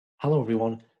Hello,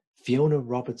 everyone. Fiona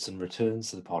Robertson returns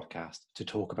to the podcast to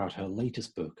talk about her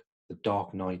latest book, The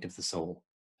Dark Night of the Soul,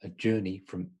 a journey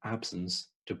from absence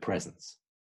to presence.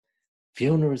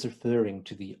 Fiona is referring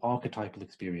to the archetypal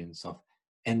experience of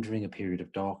entering a period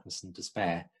of darkness and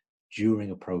despair during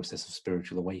a process of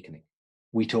spiritual awakening.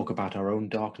 We talk about our own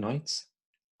dark nights,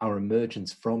 our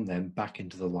emergence from them back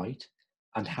into the light,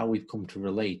 and how we've come to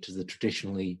relate to the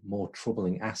traditionally more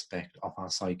troubling aspect of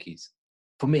our psyches.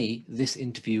 For me, this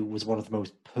interview was one of the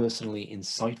most personally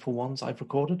insightful ones I've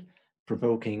recorded,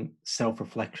 provoking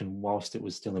self-reflection whilst it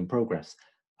was still in progress,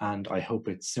 and I hope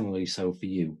it's similarly so for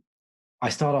you. I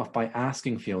start off by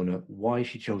asking Fiona why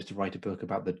she chose to write a book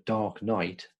about the dark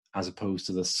night as opposed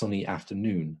to the sunny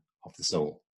afternoon of the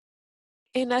soul.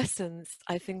 In essence,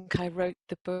 I think I wrote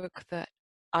the book that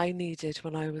I needed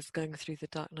when I was going through the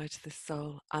dark night of the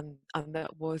soul, and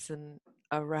that wasn't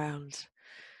around.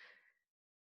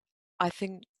 I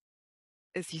think,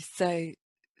 as you say,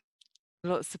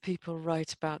 lots of people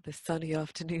write about the sunny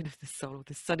afternoon of the soul,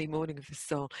 the sunny morning of the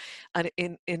soul, and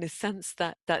in a sense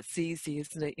that's easy,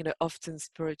 isn't it? You know, often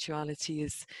spirituality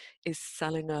is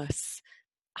selling us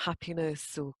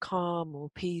happiness or calm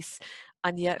or peace,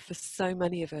 and yet for so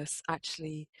many of us,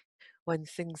 actually, when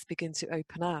things begin to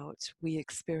open out, we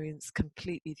experience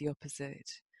completely the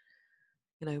opposite.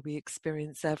 You know, we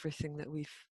experience everything that we've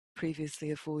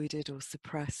previously avoided or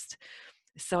suppressed.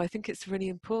 So I think it's really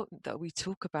important that we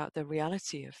talk about the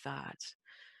reality of that.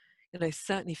 You know,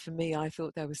 certainly for me, I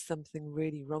thought there was something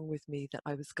really wrong with me, that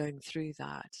I was going through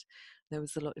that. There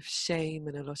was a lot of shame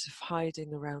and a lot of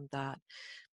hiding around that.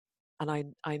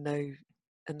 And I know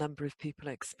a number of people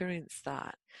experience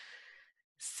that.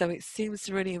 So it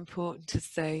seems really important to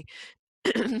say,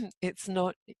 it's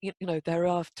not, you know, there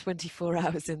are 24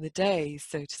 hours in the day,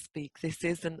 so to speak. This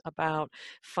isn't about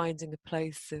finding a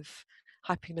place of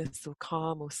happiness or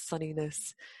calm or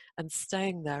sunniness and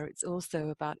staying there. It's also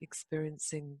about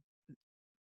experiencing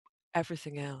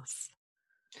everything else,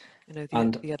 you know,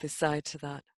 the other side to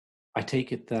that. I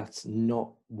take it that's not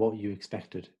what you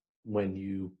expected when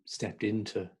you stepped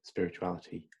into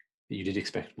spirituality. That you did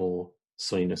expect more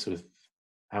sunniness sort of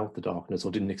out the darkness,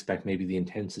 or didn't expect maybe the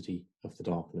intensity of the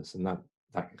darkness, and that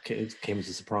came as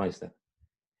a surprise then.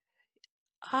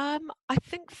 I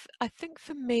think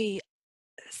for me,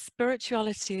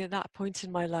 spirituality at that point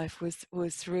in my life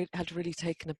had really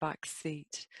taken a back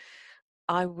seat.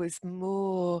 I was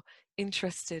more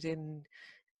interested in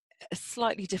a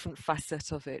slightly different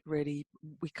facet of it, really.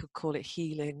 We could call it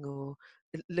healing, or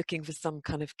looking for some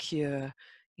kind of cure,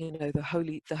 you know, the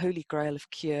holy grail of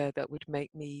cure that would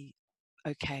make me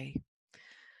okay.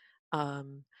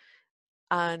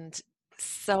 And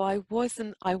so I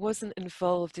wasn't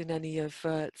involved in any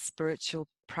overt spiritual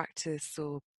practice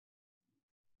or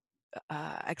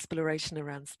exploration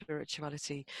around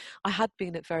spirituality. I had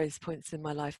been at various points in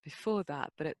my life before that,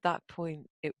 but at that point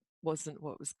it wasn't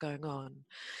what was going on.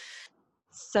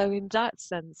 So in that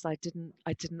sense, I didn't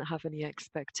have any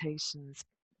expectations,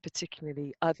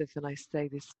 particularly, other than, I say,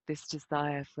 this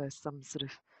desire for some sort of,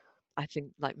 I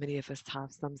think, like many of us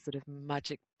have, some sort of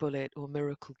magic bullet or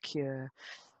miracle cure.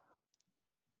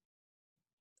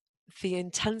 The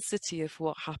intensity of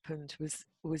what happened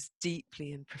was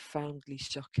deeply and profoundly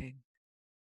shocking.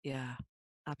 Yeah,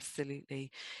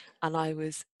 absolutely. And I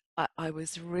was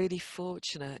really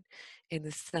fortunate in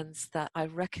the sense that I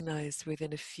recognized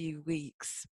within a few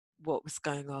weeks what was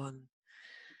going on.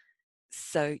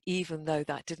 So even though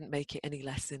that didn't make it any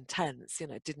less intense, you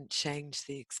know, it didn't change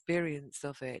the experience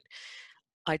of it,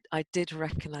 I did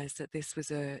recognize that this was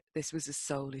a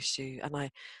soul issue, and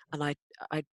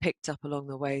I picked up along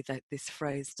the way that this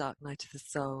phrase "dark night of the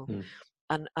soul,"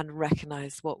 and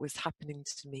recognized what was happening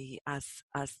to me as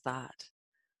that.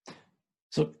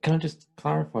 So can I just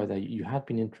clarify that you had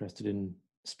been interested in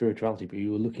spirituality, but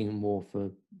you were looking more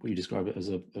for what you describe it as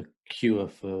a cure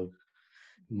for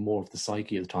more of the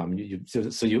psyche at the time.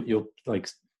 So you're like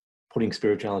putting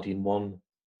spirituality in one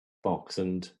box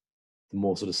and the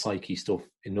more sort of psyche stuff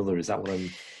in another. Is that what I'm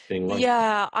being right?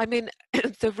 Yeah, I mean,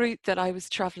 the route that I was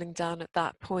traveling down at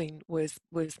that point was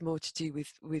more to do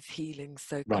with healing,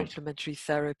 so Right. complementary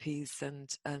therapies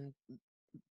and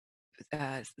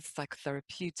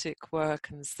psychotherapeutic work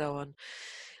and so on,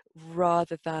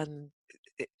 rather than,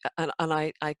 and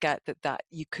I get that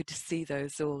you could see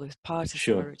those all as part of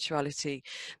Sure. spirituality,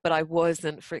 but I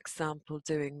wasn't, for example,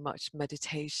 doing much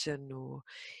meditation or,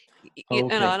 you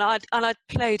Okay. know, and I'd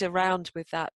played around with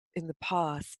that in the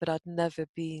past, but I'd never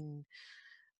been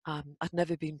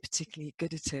particularly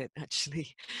good at it,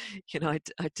 actually. You know, I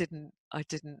didn't,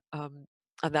 and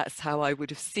that's how I would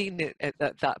have seen it at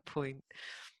that point.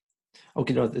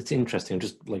 Okay, no, it's interesting. I'm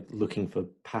just like looking for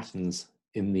patterns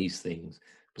in these things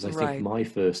because I think Right. my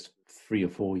first 3 or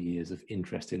 4 years of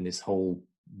interest in this whole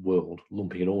world,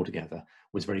 lumping it all together,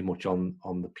 was very much on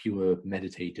the pure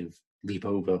meditative leap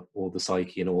over all the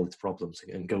psyche and all its problems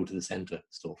and go to the center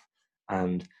stuff.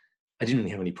 And I didn't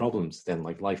really have any problems then.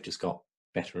 Like life just got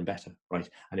better and better, right?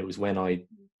 And it was when I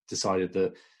decided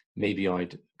that maybe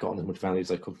I'd gotten as much value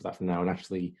as I could for that from now, and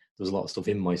actually there was a lot of stuff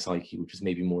in my psyche which was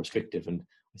maybe more restrictive, and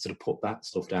I sort of put that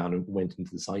stuff down and went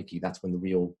into the psyche. That's when the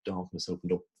real darkness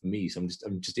opened up for me. So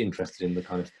I'm just interested in the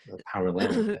kind of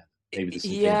parallel there. Maybe there's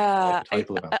something Yeah,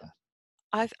 archetypal about that.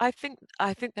 I think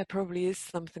there probably is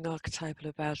something archetypal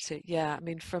about it. Yeah, I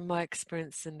mean, from my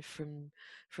experience and from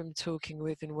talking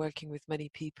with and working with many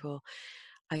people,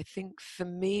 I think for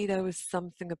me there was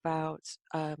something about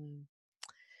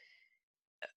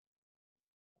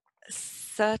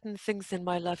certain things in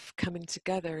my life coming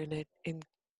together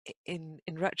in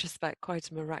retrospect quite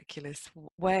a miraculous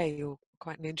way, or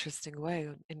quite an interesting way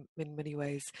in many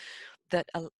ways, that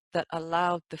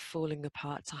allowed the falling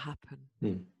apart to happen.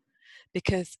 Hmm.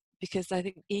 Because I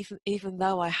think even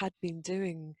though I had been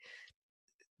doing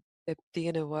the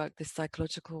inner work, the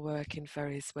psychological work in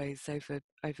various ways over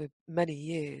many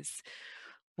years,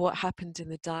 what happened in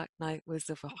the dark night was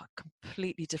of a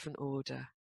completely different order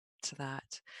to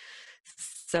that.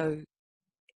 So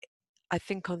I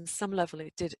think on some level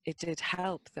it did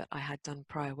help that I had done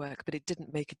prior work, but it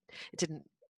didn't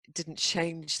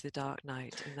change the dark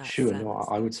night in that Sure, no, sense.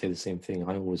 I would say the same thing.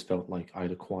 I always felt like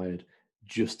I'd acquired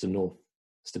just enough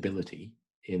stability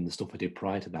in the stuff I did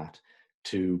prior to that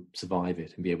to survive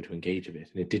it and be able to engage with it.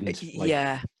 And it didn't like,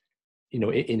 Yeah,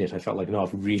 in it, I felt like, no,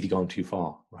 I've really gone too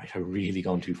far, right? I've really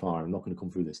gone too far. I'm not going to come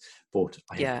through this. But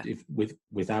I had, yeah, if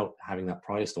without having that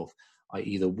prior stuff, I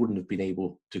either wouldn't have been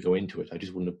able to go into it. I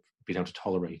just wouldn't have been able to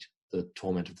tolerate the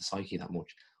torment of the psyche that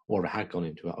much. Or if I had gone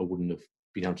into it, I wouldn't have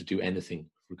been able to do anything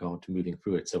with regard to moving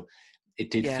through it. So it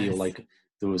did feel yes. like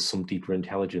there was some deeper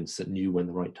intelligence that knew when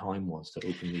the right time was to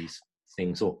open these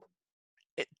things up.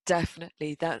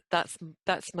 Definitely, that's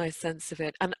my sense of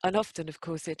it, and often, of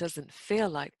course, it doesn't feel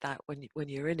like that when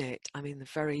you're in it. I mean, the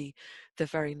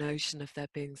very notion of there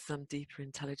being some deeper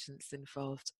intelligence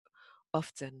involved,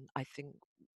 often, I think,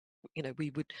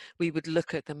 we would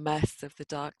look at the mess of the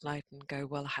dark night and go,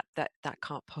 well, that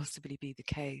can't possibly be the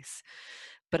case.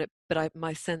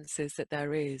 My sense is that there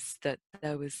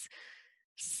was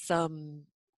some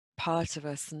part of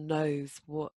us knows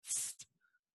what's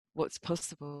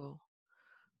possible.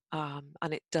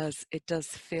 And it does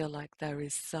feel like there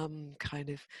is some kind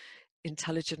of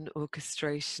intelligent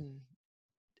orchestration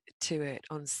to it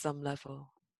on some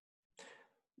level.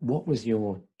 What was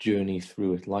your journey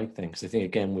through it like then? Because I think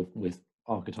again with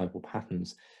archetypal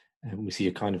patterns, we see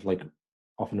a kind of like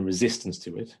often a resistance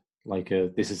to it, like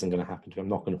this isn't going to happen to me. I'm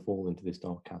not going to fall into this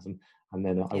dark chasm, and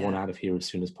then I want Yeah. out of here as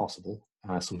soon as possible.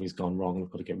 Something's gone wrong.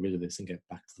 I've got to get rid of this and get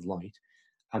back to the light.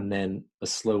 And then a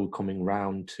slow coming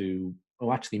round to,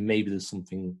 oh, actually, maybe there's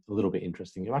something a little bit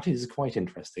interesting. Oh, actually, this is quite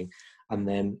interesting. And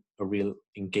then a real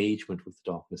engagement with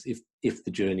the darkness, if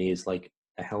the journey is like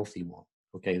a healthy one,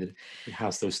 okay, that it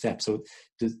has those steps. So,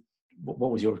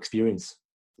 what was your experience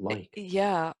like?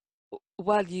 Yeah.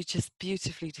 Well, you just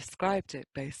beautifully described it,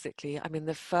 basically. I mean,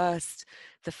 the first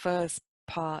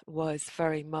part was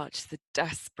very much the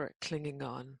desperate clinging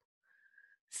on.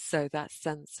 So that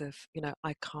sense of,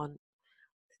 I can't,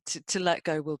 to let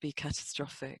go will be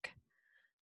catastrophic.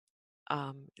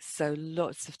 So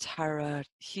lots of terror,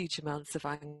 huge amounts of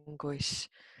anguish,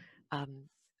 um,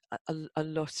 a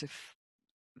lot of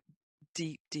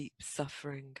deep, deep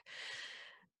suffering.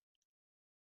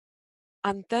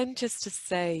 And then just to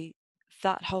say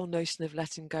that whole notion of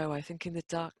letting go, I think in the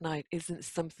dark night isn't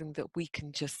something that we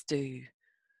can just do.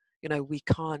 We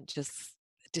can't just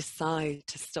decide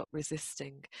to stop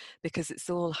resisting, because it's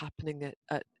all happening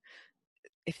at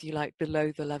if you like,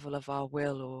 below the level of our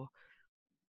will, or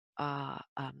our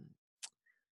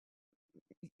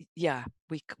yeah,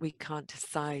 we can't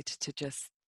decide to just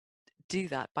do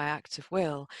that by act of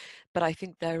will. But I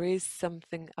think there is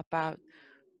something about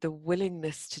the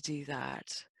willingness to do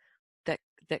that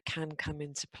that can come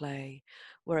into play,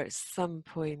 where at some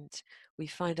point we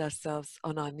find ourselves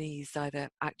on our knees, either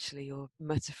actually or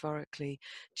metaphorically,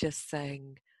 just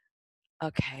saying,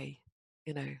 okay,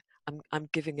 you know I'm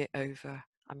giving it over,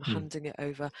 I'm Hmm. handing it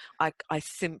over. I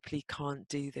simply can't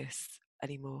do this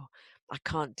anymore. I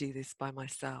can't do this by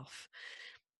myself.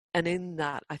 And in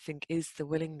that, I think, is the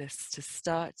willingness to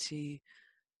start to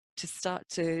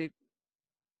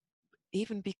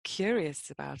even be curious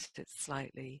about it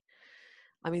slightly.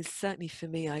 I mean, certainly for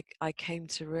me, I came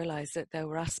to realize that there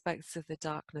were aspects of the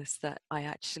darkness that I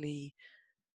actually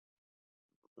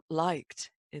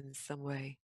liked in some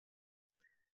way,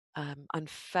 and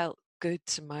felt good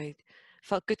to my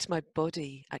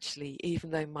body actually, even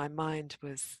though my mind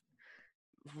was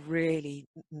really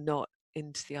not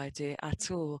into the idea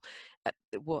at all.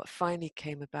 What finally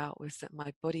came about was that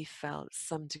my body felt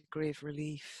some degree of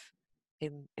relief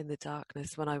in the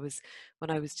darkness when I was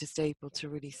just able to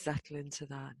really settle into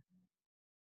that.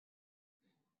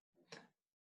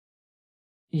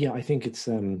 Yeah, I think it's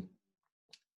almost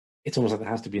like there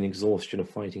has to be an exhaustion of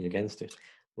fighting against it,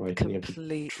 right? And you have to try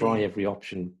Completely. every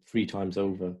option 3 times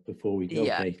over before we go,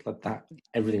 Yeah, okay, like that,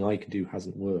 everything I can do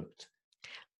hasn't worked.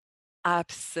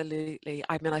 absolutely.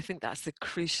 I mean, I think that's the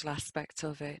crucial aspect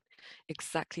of it.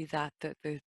 Exactly that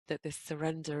the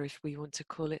surrender, if we want to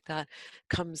call it that,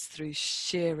 comes through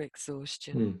sheer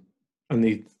exhaustion. Hmm. And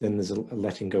then there's a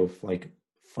letting go of like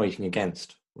fighting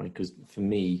against, right? Because for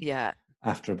me, Yeah,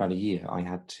 after about a year,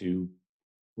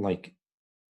 like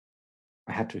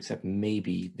I had to accept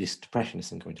maybe this depression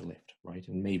isn't going to lift, right?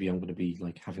 And maybe I'm going to be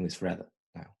like having this forever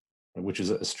now, right? Which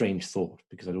is a strange thought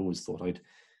because I'd always thought I'd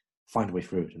find a way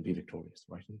through it and be victorious,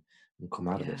 right? And come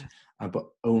out of it. yeah, But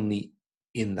only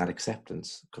in that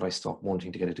acceptance could I stop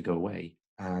wanting to get it to go away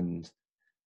and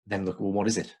then look, well, what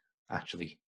is it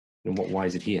actually? And why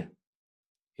is it here?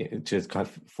 To kind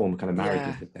of form a kind of marriage yeah.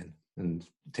 with it then and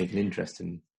take an interest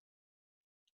in.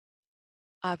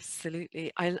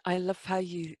 Absolutely. I love how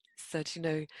you said,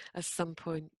 at some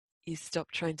point you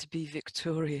stop trying to be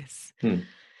victorious. Hmm.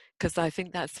 Because I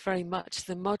think that's very much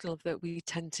the model that we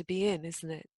tend to be in,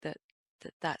 isn't it?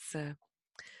 That's a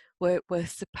we're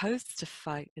supposed to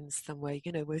fight in some way,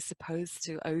 we're supposed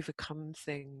to overcome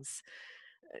things.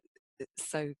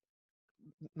 So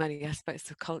many aspects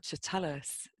of culture tell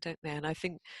us, don't they? And I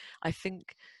think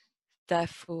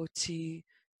therefore to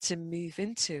move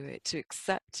into it, to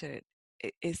accept it,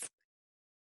 is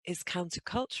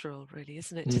countercultural, really,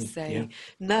 isn't it? To Yeah. say,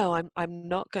 no, I'm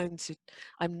not going to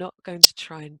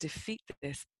try and defeat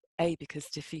this, A, because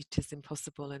defeat is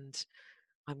impossible and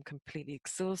I'm completely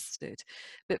exhausted,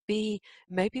 but B,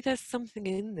 maybe there's something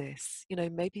in this,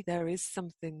 maybe there is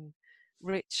something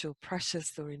rich or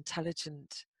precious or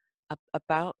intelligent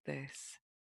about this.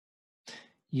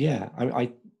 Yeah.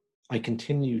 I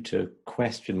continue to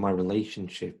question my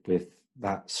relationship with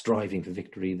that striving for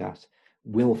victory, that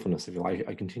willfulness, if you like.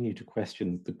 I continue to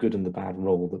question the good and the bad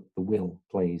role that the will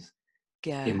plays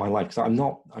in Yeah, my life. So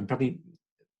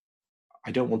I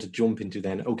don't want to jump into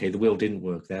then, okay, the will didn't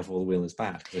work, therefore the will is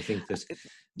bad. Because I think that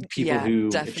people yeah, who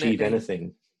achieve definitely.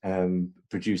 anything,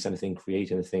 produce anything,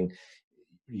 create anything,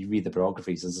 you read the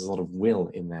biographies, there's a lot of will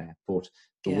in there, but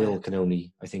the Yeah, will can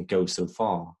only, I think, go so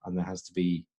far, and there has to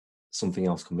be something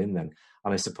else come in then.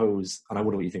 And I suppose, and I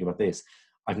wonder what you think about this,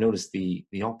 I've noticed the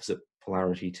opposite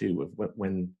polarity too, of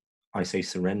when I say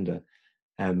surrender,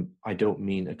 I don't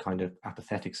mean a kind of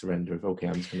apathetic surrender of, okay,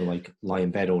 I'm just going to like lie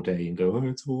in bed all day and go, oh,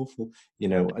 it's awful.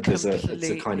 It's a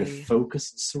kind of completely.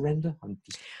 focused surrender. I'm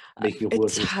just making up It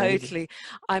words instead of it. totally.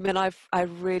 I mean, I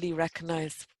really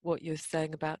recognize what you're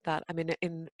saying about that. I mean,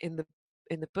 in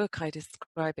the book, I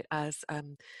describe it as,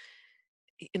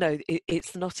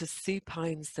 it's not a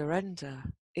supine surrender.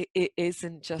 It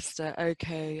isn't just a,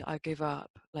 okay, I give up,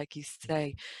 like you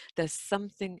say. There's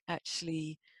something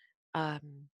actually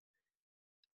um,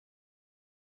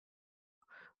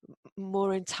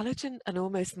 more intelligent and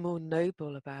almost more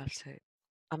noble about it.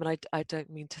 I mean, I don't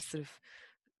mean to sort of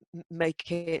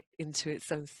make it into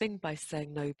its own thing by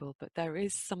saying noble, but there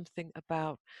is something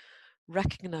about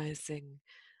recognizing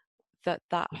that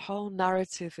that whole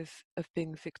narrative of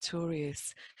being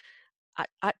victorious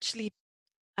actually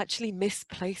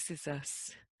misplaces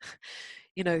us.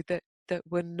 That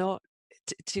we're not,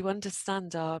 to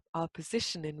understand our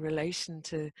position in relation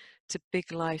to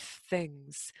big life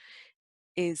things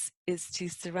is to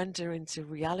surrender into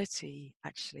reality,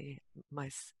 actually,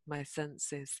 my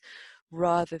senses,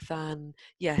 rather than,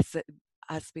 yes,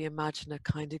 as we imagine, a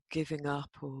kind of giving up,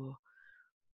 or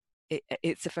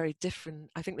it's a very different,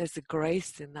 I think there's a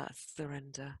grace in that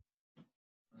surrender.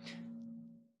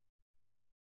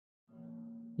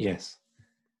 Yes.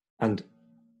 And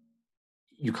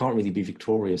you can't really be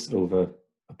victorious over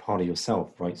a part of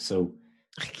yourself, right? So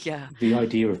Yeah, the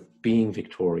idea of being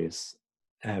victorious,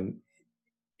 um,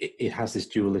 it has this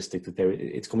dualistic that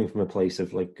it's coming from a place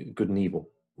of like good and evil,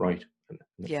 right? And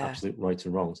yeah, absolute rights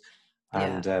and wrongs.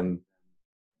 yeah, And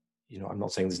I'm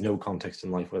not saying there's no context in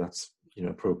life where that's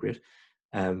appropriate,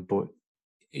 but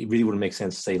it really wouldn't make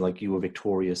sense to say like you were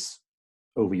victorious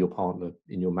over your partner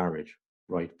in your marriage,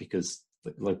 right? Because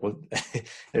like what,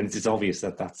 and it's obvious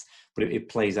that but it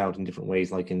plays out in different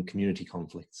ways, like in community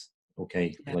conflicts.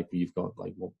 Okay, Yeah, like you've got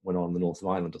like what went on in the north of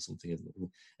Ireland or something.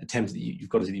 Attempts that you've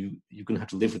got to you're going to have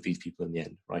to live with these people in the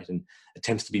end, right? And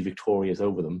attempts to be victorious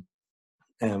over them.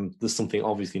 There's something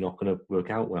obviously not going to work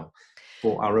out well.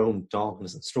 For our own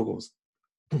darkness and struggles,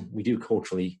 we do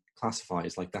culturally classify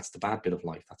as like that's the bad bit of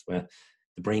life. That's where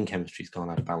the brain chemistry's gone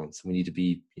out of balance, and we need to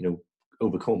be,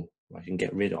 overcome, right, and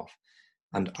get rid of.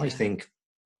 And I yeah, think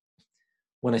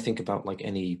when I think about like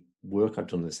any work I've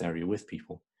done in this area with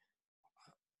people,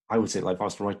 I would say, like, if I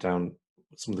was to write down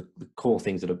some of the core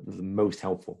things that are the most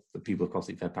helpful that people have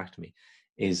constantly fed back to me,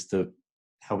 is the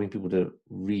helping people to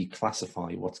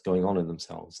reclassify what's going on in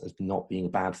themselves as not being a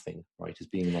bad thing, right? As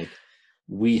being like,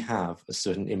 we have a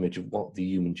certain image of what the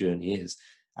human journey is,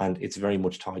 and it's very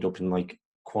much tied up in like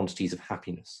quantities of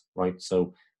happiness, right?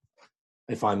 So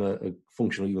if I'm a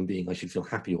functional human being, I should feel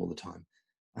happy all the time,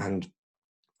 and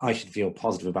I should feel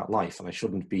positive about life, and I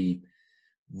shouldn't be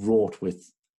wrought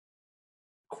with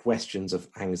questions of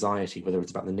anxiety, whether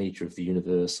it's about the nature of the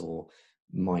universe or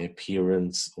my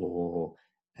appearance or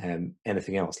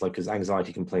anything else. Like, because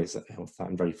anxiety can play itself out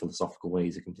in very philosophical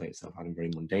ways, it can play itself out in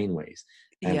very mundane ways,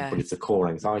 but it's yes. a core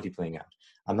anxiety playing out,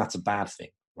 and that's a bad thing,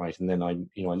 right? And then I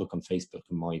look on Facebook,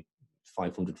 and my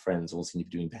 500 friends all seem to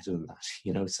be doing better than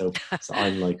that, so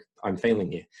I'm like, I'm failing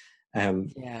here.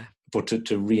 Yeah, But to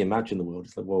reimagine the world,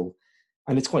 it's like, well,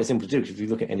 and it's quite simple to do, because if you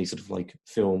look at any sort of like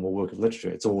film or work of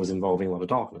literature, it's always involving a lot of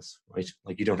darkness, right?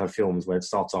 Like, you don't have films where it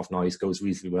starts off nice, goes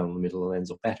reasonably well in the middle, and ends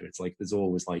up better. It's like there's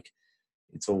always like,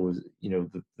 it's always,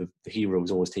 the hero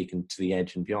is always taken to the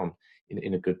edge and beyond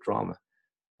in a good drama.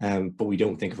 But we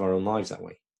don't think of our own lives that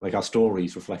way. Like, our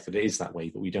stories reflect that it is that way,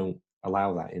 but we don't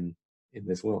allow that in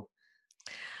this world.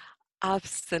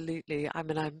 absolutely. I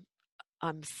mean,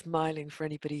 I'm smiling for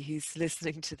anybody who's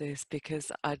listening to this,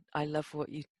 because I love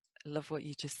what you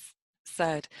just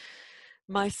said.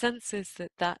 My sense is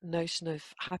that that notion of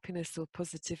happiness or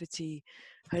positivity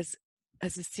has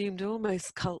assumed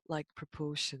almost cult-like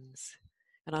proportions.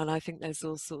 And I think there's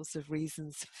all sorts of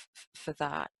reasons for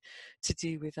that, to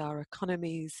do with our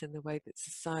economies and the way that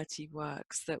society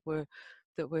works, that we're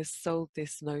sold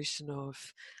this notion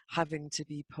of having to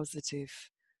be positive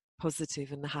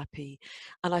and happy.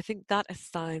 And I think that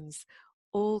assigns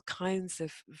all kinds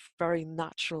of very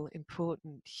natural,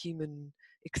 important human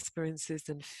experiences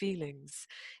and feelings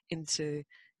into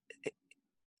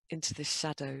the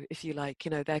shadow, if you like.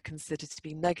 They're considered to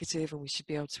be negative, and we should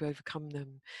be able to overcome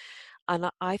them. And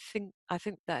I think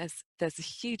there's a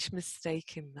huge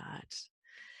mistake in that.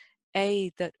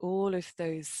 That all of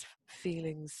those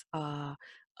feelings are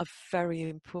a very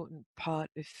important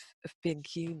part of being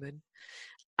human,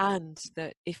 and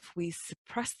that if we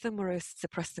suppress them, we're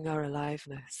suppressing our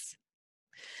aliveness.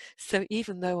 So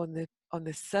even though on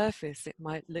the surface it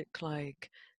might look like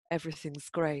everything's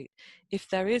great, if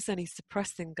there is any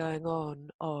suppressing going on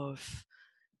of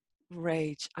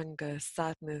rage, anger,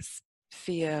 sadness,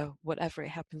 fear, whatever it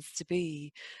happens to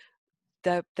be,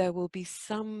 there will be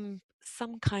some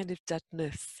kind of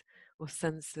deadness or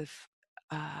sense of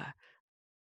uh,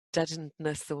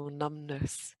 deadness or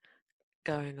numbness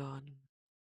going on.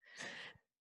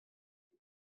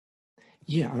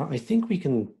 Yeah, I think we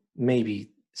can maybe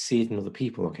see it in other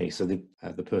people. Okay, so the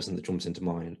person that jumps into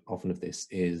mind often of this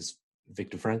is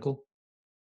Viktor Frankl,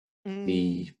 Mm,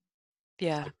 the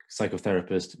yeah,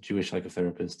 psychotherapist, Jewish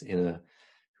psychotherapist who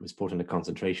was put in a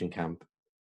concentration camp,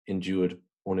 endured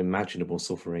unimaginable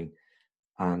suffering,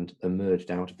 and emerged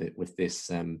out of it with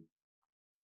this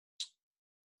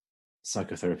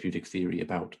psychotherapeutic theory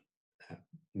about uh,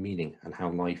 meaning, and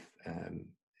how life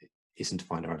isn't to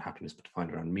find our own happiness, but to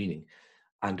find our own meaning.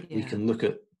 And we yeah. can look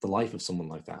at the life of someone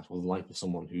like that, or the life of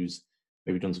someone who's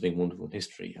maybe done something wonderful in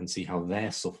history, and see how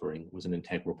their suffering was an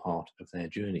integral part of their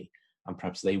journey. And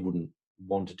perhaps they wouldn't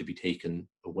want it to be taken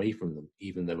away from them,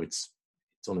 even though it's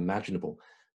unimaginable.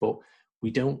 But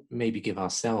we don't maybe give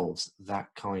ourselves that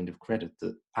kind of credit,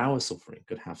 that our suffering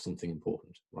could have something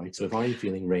important, right? So if I'm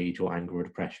feeling rage or anger or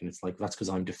depression, it's like, that's because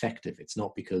I'm defective. It's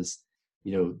not because,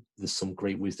 there's some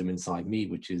great wisdom inside me,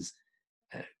 which is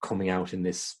coming out in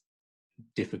this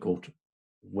difficult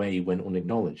way when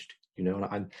unacknowledged.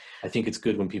 And I think it's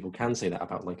good when people can say that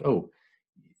about, like, oh,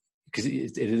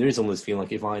 because there is almost feeling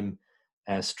like, if I'm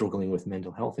struggling with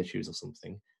mental health issues or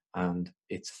something, and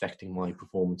it's affecting my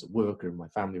performance at work or in my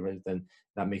family, right, then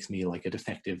that makes me like a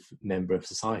defective member of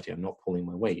society. I'm not pulling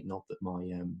my weight. Not that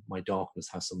my darkness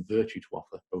has some virtue to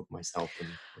offer both myself and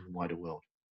the wider world.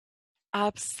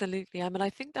 Absolutely. I mean, I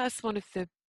think that's one of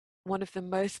the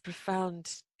most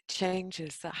profound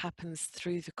changes that happens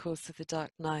through the course of the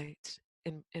Dark Night.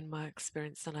 in my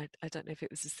experience, and I don't know if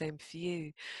it was the same for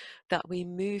you, that we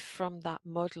move from that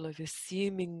model of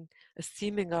assuming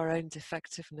our own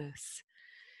defectiveness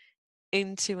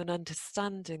into an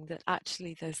understanding that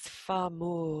actually there's far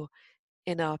more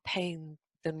in our pain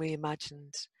than we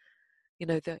imagined. You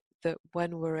know, that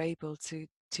when we're able to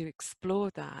explore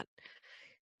that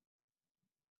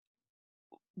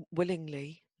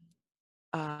willingly,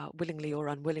 willingly or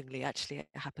unwillingly, actually it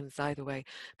happens either way,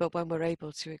 but when we're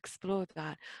able to explore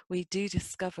that, we do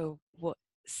discover what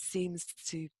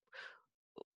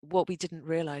we didn't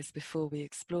realize before we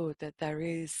explored, that there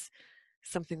is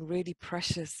something really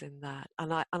precious in that.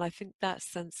 And I think that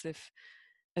sense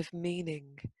of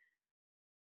meaning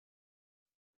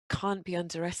can't be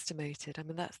underestimated. I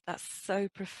mean, that's so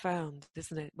profound,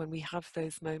 isn't it? When we have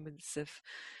those moments of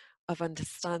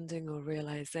understanding or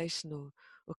realization or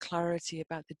clarity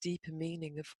about the deeper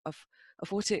meaning of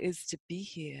what it is to be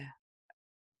here.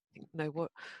 You know,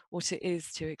 what it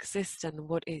is to exist, and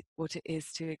what it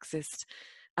is to exist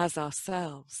as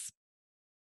ourselves.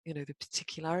 You know, the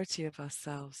particularity of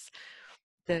ourselves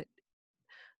that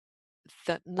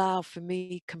now for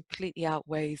me completely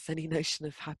outweighs any notion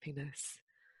of happiness.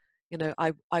 You know,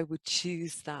 I would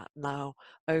choose that now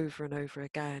over and over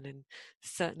again. And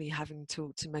certainly, having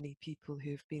talked to many people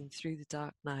who have been through the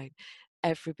dark night,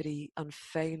 everybody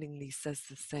unfailingly says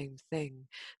the same thing,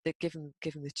 that given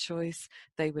the choice,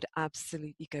 they would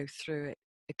absolutely go through it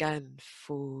again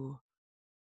for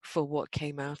what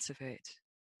came out of it.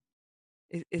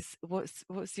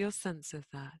 What's your sense of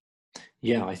that?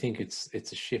 Yeah, I think it's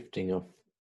a shifting of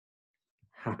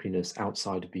happiness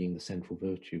outside of being the central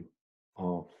virtue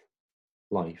of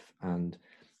life and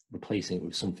replacing it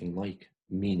with something like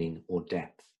meaning or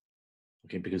depth.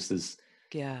 Okay, because there's,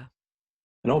 Yeah,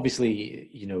 and obviously,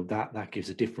 that gives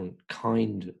a different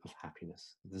kind of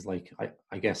happiness. There's like,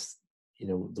 I guess,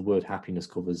 the word happiness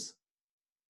covers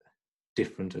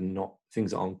different and not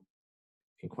things that aren't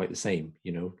quite the same.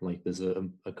 Like there's a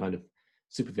kind of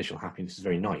superficial happiness is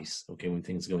very nice, okay, when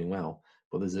things are going well,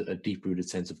 but there's a deep-rooted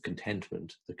sense of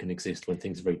contentment that can exist when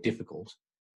things are very difficult,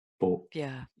 but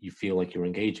yeah, you feel like you're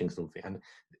engaging something. And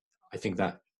I think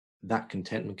that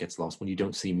contentment gets lost when you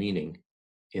don't see meaning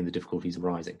in the difficulties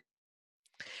arising.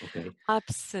 Okay.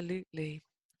 absolutely.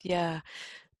 Yeah,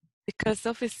 because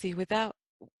obviously without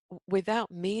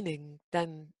meaning,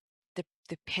 then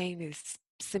the pain is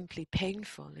simply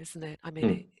painful, isn't it? I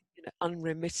mean, Hmm.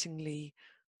 unremittingly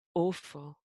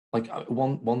awful. Like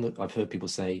one that I've heard people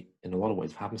say in a lot of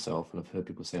ways, I've had myself, and I've heard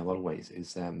people say a lot of ways,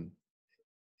 is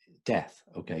death.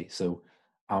 Okay, so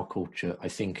our culture, I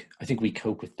think we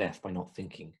cope with death by not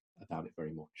thinking about it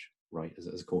very much, right? As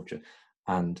a culture,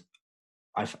 and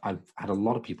I've had a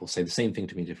lot of people say the same thing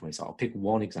to me in different ways. So I'll pick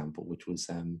one example, which was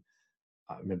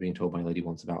I remember being told by a lady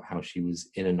once about how she was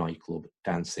in a nightclub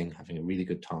dancing, having a really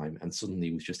good time, and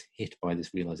suddenly was just hit by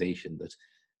this realization that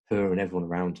her and everyone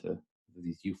around her,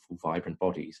 these youthful, vibrant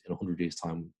bodies, in 100 years'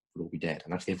 time would all be dead,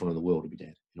 and actually everyone in the world would be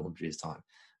dead in 100 years' time.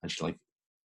 And she like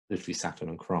literally sat down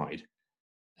and cried.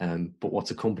 But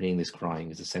what's accompanying this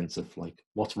crying is a sense of like,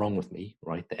 what's wrong with me,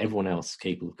 right? That everyone else is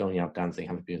capable of going out dancing,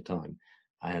 having a good time,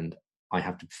 and I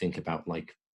have to think about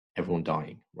like everyone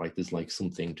dying, right? There's like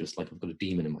something just like I've got a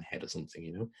demon in my head or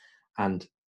something. And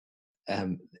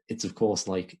it's of course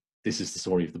like this is the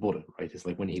story of the Buddha, right? It's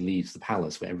like when he leaves the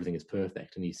palace where everything is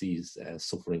perfect and he sees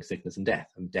suffering, sickness, and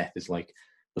death is like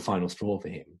the final straw for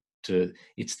him.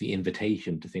 It's the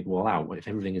invitation to think, well, wow, if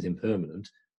everything is impermanent,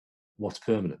 what's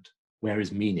permanent? Where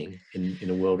is meaning in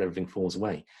a world where everything falls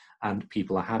away? And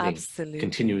people are having Absolutely.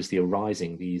 continuously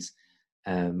arising these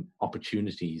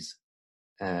opportunities.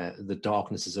 The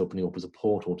darkness is opening up as a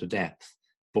portal to depth,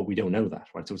 but we don't know that,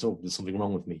 right? So it's, oh, there's something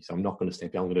wrong with me, so I'm not going to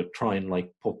step. I'm going to try and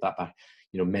like put that back,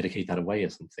 medicate that away or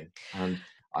something. And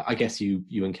I guess you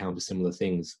encounter similar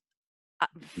things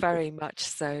with people. Very much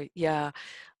so. Yeah.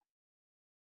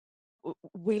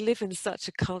 We live in such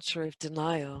a culture of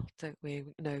denial, don't we?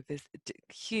 You know, there's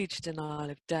huge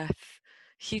denial of death,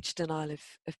 huge denial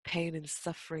of pain and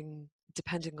suffering,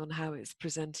 depending on how it's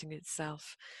presenting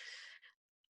itself.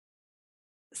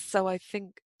 So I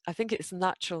think it's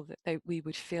natural that we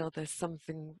would feel there's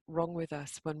something wrong with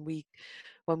us when we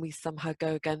somehow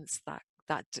go against that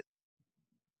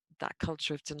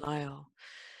culture of denial.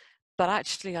 But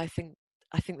actually, I think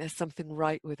there's something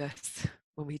right with us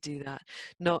when we do that.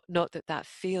 Not that that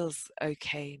feels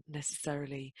okay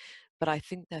necessarily, but I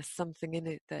think there's something in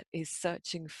it that is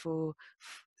searching for,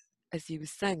 as you were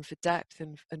saying, for depth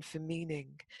and for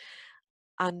meaning.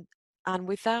 And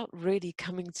without really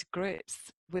coming to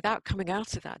grips, without coming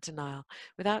out of that denial,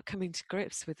 without coming to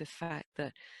grips with the fact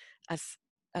that as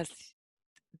as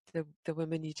the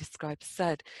women you described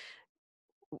said,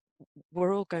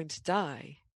 we're all going to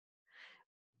die.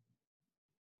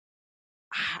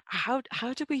 How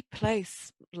do we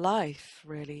place life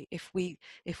really if we're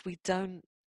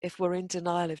in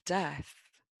denial of death?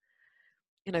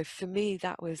 You know, for me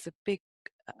that was a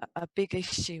big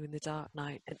issue in the Dark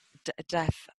Knight. And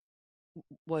death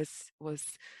was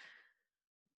was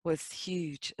was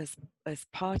huge as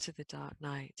part of the Dark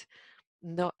Knight.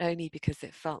 Not only because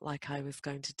it felt like I was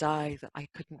going to die, that I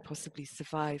couldn't possibly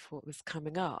survive what was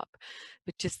coming up,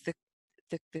 but just the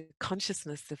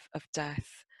consciousness of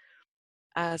death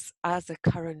as a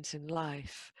current in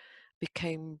life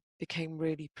became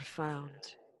really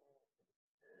profound.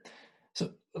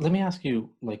 So let me ask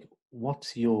you, like,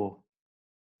 what's your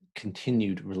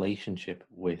continued relationship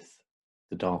with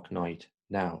the Dark Knight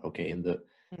now? Okay, in the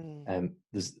Mm,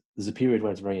 there's a period where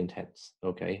it's very intense.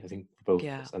 Okay, I think for both of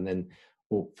yeah. us, and then,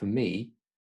 well, for me,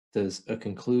 there's a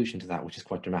conclusion to that which is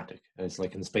quite dramatic. And it's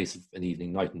like in the space of an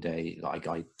evening, night and day. Like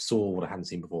I saw what I hadn't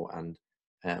seen before, and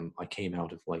I came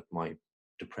out of like my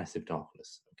depressive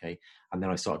darkness. Okay, and then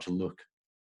I started to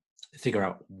figure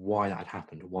out why that had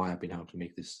happened, why I've been able to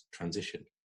make this transition,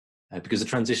 because the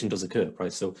transition does occur,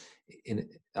 right? So,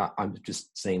 I'm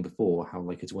just saying before how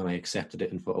like it's when I accepted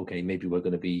it and thought, okay, maybe we're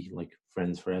going to be like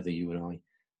friends forever, you and I.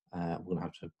 We're going to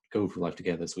have to go through life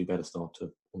together, so we better start to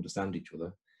understand each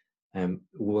other.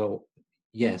 Well,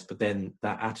 yes, but then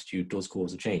that attitude does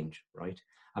cause a change, right?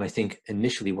 And I think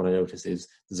initially what I notice is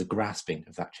there's a grasping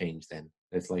of that change. Then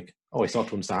it's like, oh, I start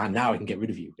to understand. Now I can get rid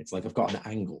of you. It's like I've got an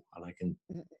angle and I can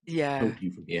Yeah. poke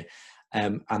you from here.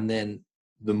 And then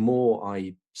the more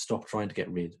I stop trying to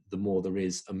get rid, the more there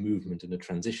is a movement and a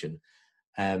transition.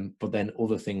 But then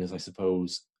other things, I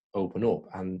suppose, open up.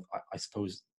 And I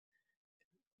suppose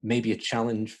maybe a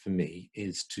challenge for me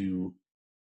is to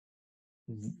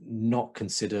not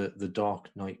consider the Dark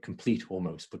Knight complete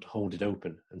almost, but hold it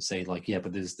open and say like, yeah,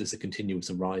 but there's a continuous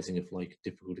arising of like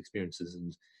difficult experiences,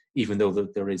 and even though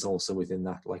there is also within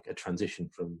that like a transition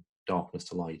from darkness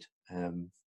to light.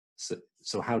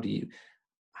 So how do you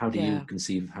Yeah.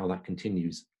 conceive how that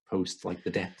continues post like the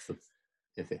depth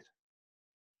of it?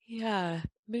 Yeah.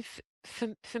 I mean,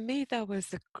 for me, there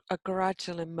was a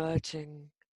gradual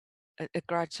emerging, a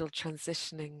gradual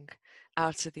transitioning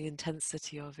out of the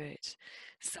intensity of it.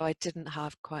 So I didn't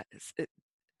have quite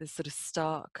the sort of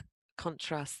stark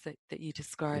contrast that you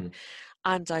describe. Mm,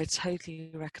 And I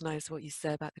totally recognize what you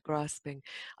say about the grasping.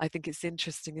 I think it's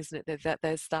interesting, isn't it, that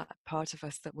there's that part of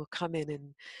us that will come in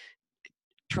and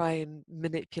try and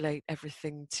manipulate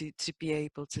everything to be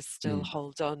able to still mm,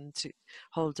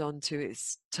 hold on to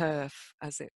its turf,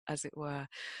 as it were.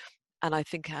 And I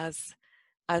think as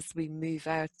we move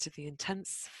out to the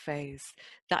intense phase,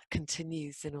 that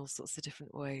continues in all sorts of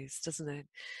different ways, doesn't it?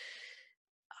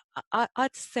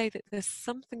 I'd say that there's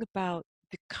something about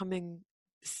becoming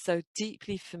so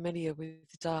deeply familiar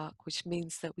with the dark, which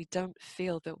means that we don't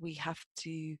feel that we have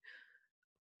to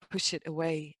push it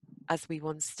away as we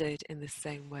once did in the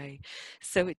same way.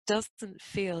 So it doesn't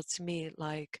feel to me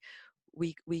like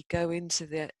we go into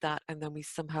that and then we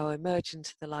somehow emerge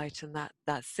into the light and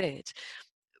that's it.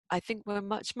 I think we're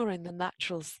much more in the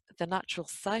natural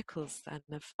cycles then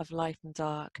of light and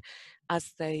dark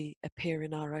as they appear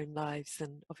in our own lives,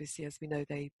 and obviously as we know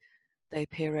they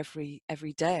appear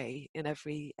every day in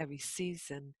every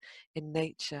season in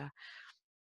nature.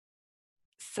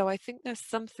 So I think there's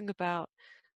something about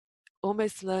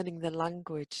almost learning the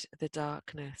language of the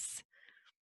darkness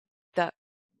that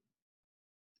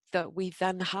that we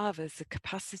then have as a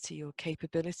capacity or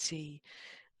capability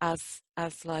as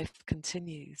life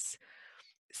continues.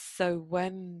 So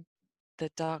when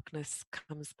the darkness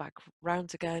comes back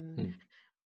round again,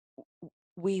 mm.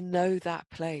 we know that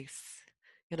place.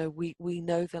 You know, we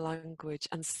know the language,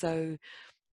 and so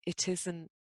it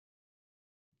isn't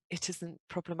it isn't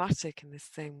problematic in the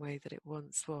same way that it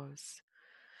once was.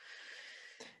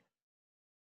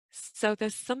 So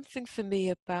there's something for me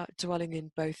about dwelling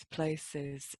in both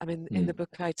places. I mean, in the Mm,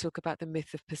 book I talk about the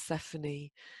myth of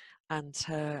Persephone and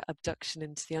her abduction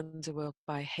into the underworld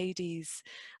by Hades,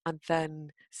 and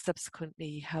then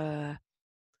subsequently her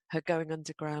going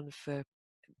underground for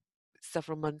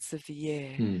several months of the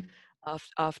year mm.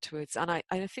 afterwards. And I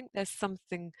think there's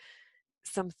something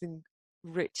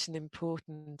rich and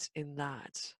important in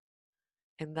that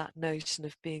notion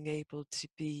of being able to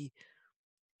be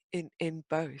in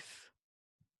both.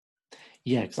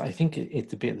 Yeah, because I think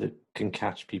it's a bit that can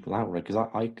catch people out, right? Because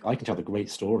I can tell a great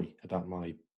story about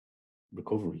my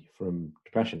recovery from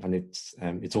depression,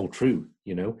 and it's all true,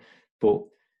 but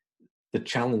the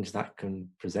challenge that can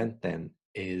present then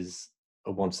is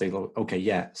a one say, okay,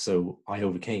 yeah, so I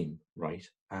overcame, right?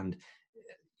 And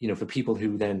for people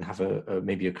who then have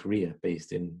maybe a career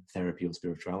based in therapy or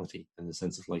spirituality, in the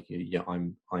sense of like, yeah,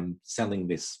 I'm selling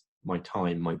my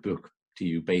time, my book to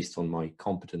you based on my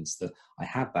competence that I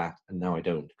had that and now I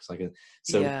don't.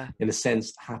 So Yeah. in a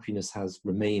sense, happiness has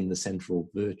remained the central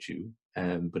virtue,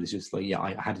 but it's just like, yeah,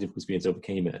 I had a difficult experience,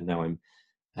 overcame it, and now I'm.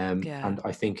 Yeah. And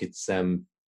I think it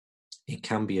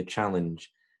can be a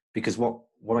challenge, because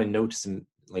what I noticed and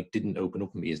like didn't open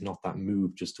up in me is not that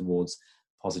move just towards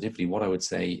positivity. What I would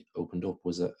say opened up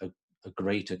was a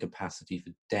greater capacity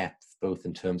for depth, both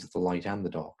in terms of the light and the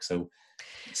dark. So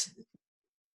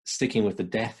sticking with the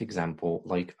death example,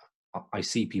 like I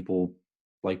see people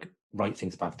like write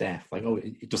things about death, like, oh,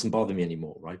 it doesn't bother me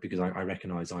anymore, right? Because I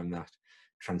recognize I'm that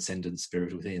transcendent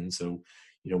spirit within. So,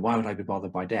 why would I be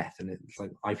bothered by death? And it's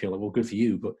like, I feel like, well, good for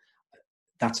you, but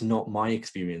that's not my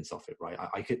experience of it, right?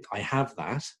 I have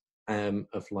that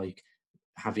of like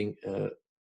having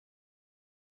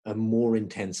a more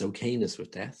intense okayness with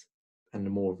death and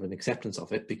more of an acceptance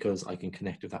of it, because I can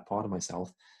connect with that part of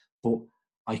myself. But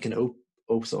I can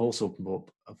also open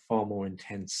up a far more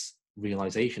intense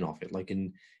realization of it, like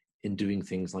in doing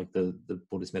things like the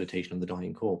Buddhist meditation on the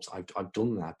dying corpse. I've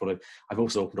done that, but I've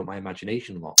also opened up my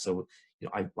imagination a lot. So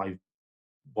I've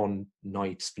one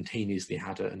night spontaneously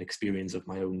had an experience of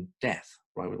my own death,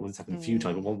 right? Well, it's happened a few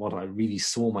times, but one I really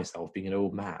saw myself being an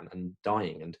old man and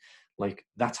dying, and like,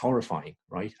 that's horrifying,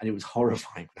 right? And it was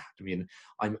horrifying for that to me.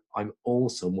 And I'm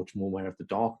also much more aware of the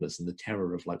darkness and the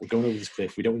terror of like, we're going over this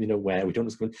cliff, we don't really know where, we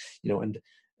don't know, and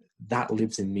that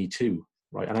lives in me too,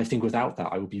 right? And I think without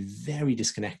that, I would be very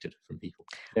disconnected from people,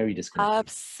 very disconnected.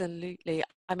 Absolutely.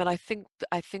 I mean, I think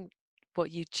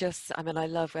what you just, I mean, I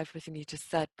love everything you just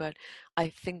said, but I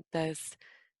think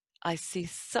I see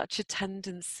such a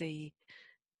tendency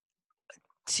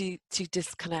to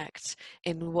disconnect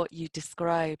in what you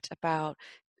described about,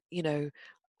 you know,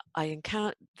 I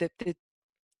encounter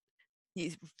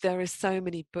there are so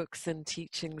many books and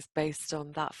teachings based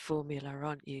on that formula,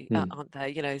 Hmm. aren't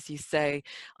there? As you say,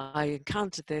 I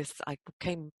encountered this, I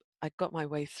got my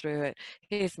way through it.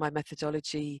 Here's my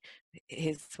methodology.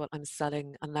 Here's what I'm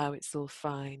selling, and now it's all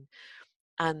fine.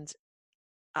 And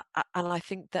and I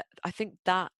think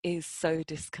that is so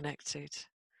disconnected.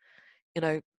 You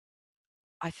know,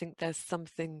 I think there's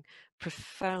something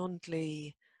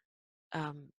profoundly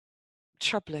um,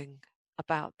 troubling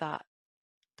about that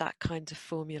kind of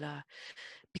formula,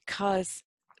 because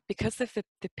of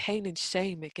the pain and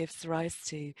shame it gives rise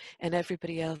to in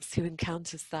everybody else who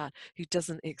encounters that, who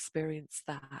doesn't experience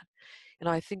that. And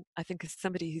I think as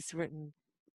somebody who's written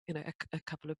a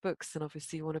couple of books, and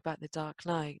obviously one about the Dark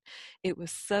Knight, it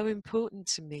was so important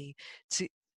to me to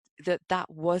that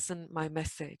wasn't my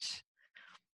message.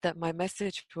 That my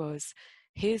message was,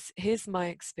 here's my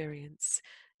experience.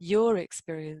 Your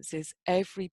experience is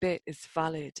every bit as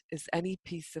valid as any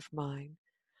piece of mine,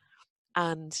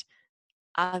 and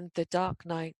the Dark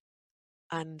Knight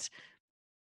and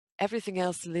everything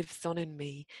else lives on in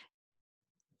me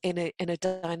in a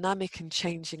dynamic and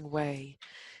changing way.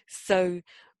 So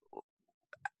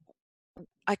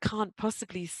I can't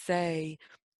possibly say,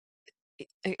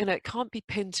 it can't be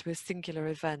pinned to a singular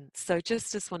event. So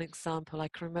just as one example, I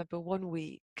can remember one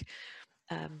week,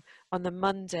 on the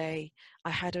Monday, I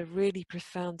had a really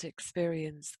profound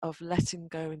experience of letting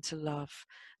go into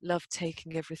love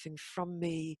taking everything from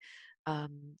me,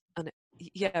 and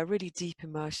yeah, a really deep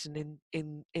immersion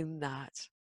in that.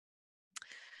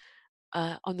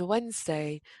 On the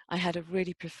Wednesday, I had a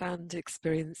really profound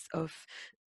experience of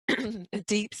a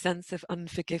deep sense of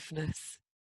unforgiveness.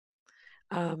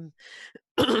 Um,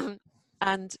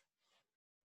 and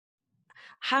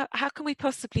how can we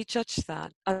possibly judge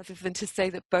that, other than to say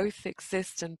that both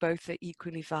exist and both are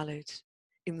equally valid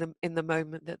in the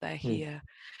moment that they're Hmm. here?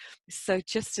 So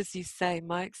just as you say,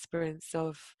 my experience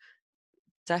of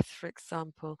death, for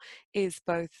example, is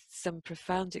both some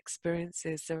profound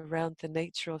experiences around the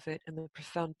nature of it and the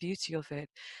profound beauty of it,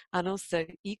 and also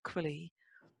equally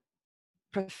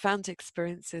profound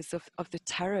experiences of the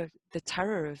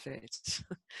terror of it.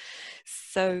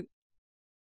 So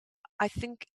I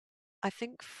think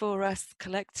for us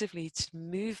collectively to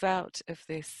move out of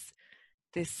this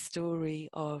story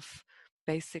of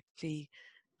basically,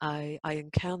 I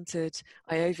encountered,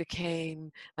 I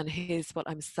overcame, and here's what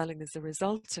I'm selling as a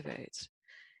result of it,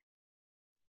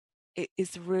 it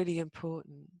is really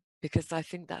important, because I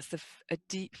think that's a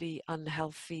deeply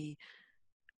unhealthy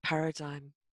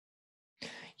paradigm.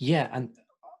 Yeah, and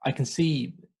I can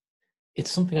see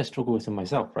it's something I struggle with in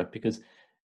myself, right? Because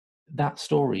that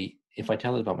story, if I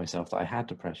tell it about myself that I had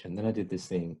depression, then I did this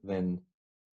thing, then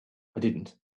I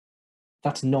didn't.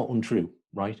 That's not untrue,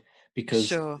 right? because,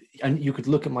 Sure. and you could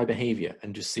look at my behavior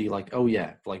and just see like, oh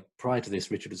yeah, like prior to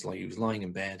this, Richard was like, he was lying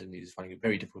in bed and he was finding it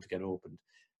very difficult to get up,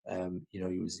 and he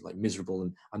was like miserable,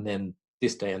 and then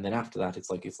this day, and then after that, it's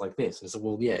like this. And so,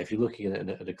 well, yeah, if you're looking at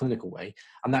it in a clinical way,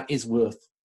 and that is worth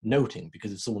noting,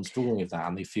 because if someone's struggling with that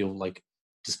and they feel like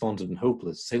despondent and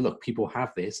hopeless, say, look, people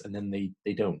have this and then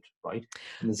they don't, right?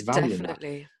 And there's value in that.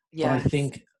 Definitely. But I Yes.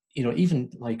 think,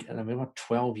 even like, and I mean, about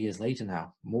 12 years later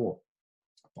now, more,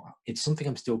 it's something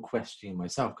I'm still questioning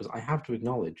myself, because I have to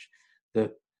acknowledge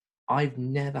that I've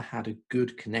never had a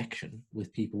good connection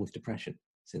with people with depression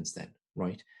since then,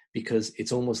 right? Because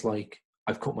it's almost like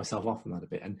I've cut myself off from that a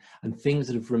bit, and things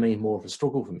that have remained more of a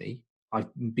struggle for me, I've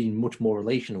been much more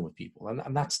relational with people,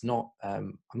 and that's not,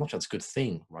 I'm not sure that's a good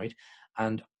thing, right?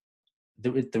 And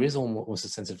there is almost a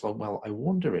sense of like, well, I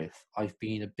wonder if I've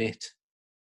been a bit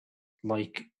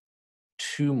like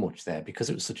too much there,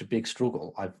 because it was such a big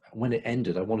struggle. When it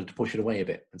ended, I wanted to push it away a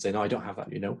bit and say, no, I don't have that,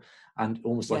 and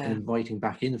almost like an Yeah. inviting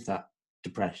back in of that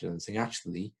depression, and saying,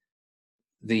 actually,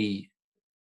 the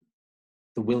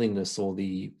willingness, or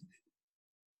the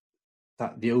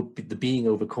being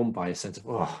overcome by a sense of,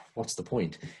 oh, what's the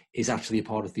point, is actually a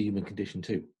part of the human condition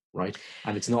too, right?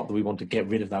 And it's not that we want to get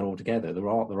rid of that altogether. There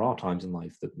are times in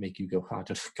life that make you go, oh,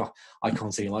 God, I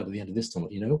can't see a light at the end of this tunnel.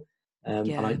 And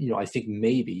Yeah. I think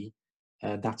maybe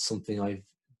that's something I've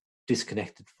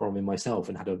disconnected from in myself,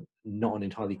 and had a not an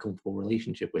entirely comfortable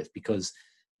relationship with, because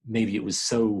maybe it was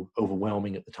so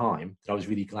overwhelming at the time that I was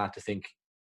really glad to think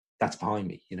that's behind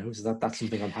me. So that's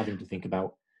something I'm having to think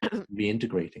about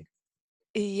reintegrating.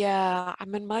 Yeah, I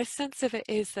mean, my sense of it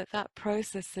is that that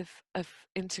process of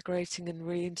integrating and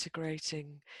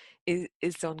reintegrating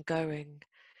is ongoing,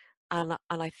 and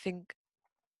I think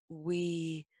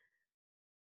we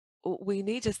we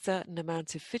need a certain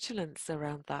amount of vigilance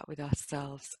around that with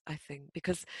ourselves. I think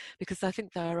because I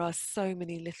think there are so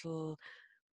many little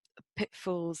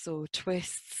pitfalls or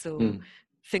twists or Mm,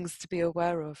 things to be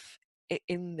aware of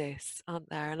in this, aren't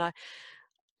there? And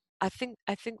I think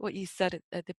what you said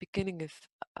at the beginning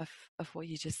of what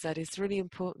you just said is really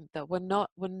important. That we're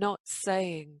not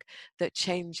saying that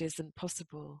change isn't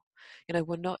possible.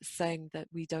 We're not saying that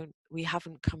we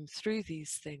haven't come through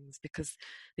these things, because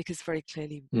very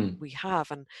clearly mm. we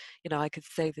have. And I could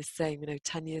say the same.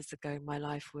 10 years ago, my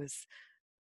life was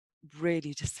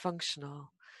really dysfunctional,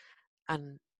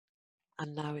 and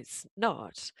now it's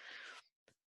not.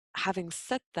 Having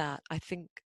said that, I think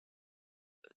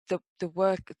the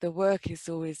work is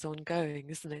always ongoing,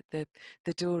 isn't it?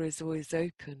 The door is always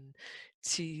open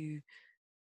to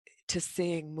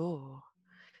seeing more.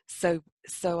 So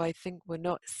I think we're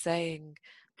not saying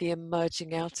the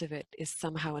emerging out of it is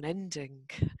somehow an ending.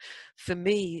 For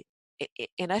me,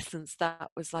 in essence,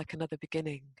 that was like another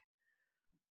beginning.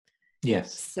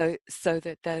 Yes, So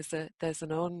that there's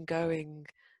an ongoing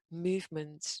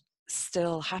movement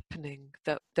still happening,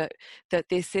 that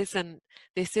this isn't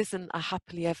a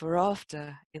happily ever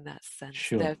after in that sense.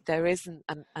 sure. There isn't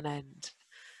an end.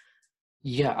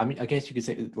 Yeah, I mean, I guess you could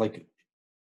say, like,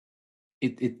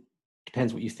 it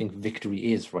depends what you think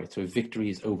victory is, right? So if victory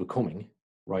is overcoming,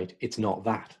 right, it's not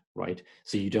that, right?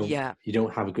 So Yeah, you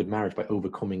don't have a good marriage by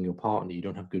overcoming your partner. You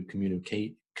don't have good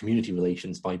community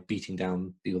relations by beating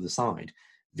down the other side.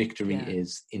 Victory yeah,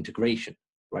 is integration,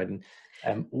 right?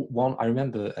 And one, I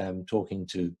remember talking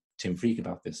to Tim Freak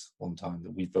about this one time,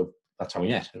 that we both, that's how we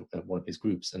met at one of his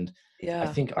groups. And I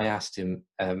yeah. think I asked him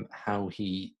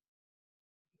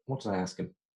what did I ask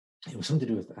him? It was something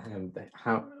to do with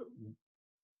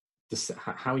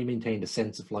how he maintained a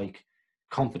sense of like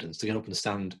confidence to get up and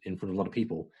stand in front of a lot of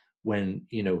people, when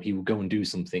he would go and do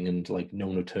something and like no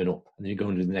one would turn up, and then he'd go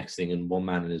and do the next thing and one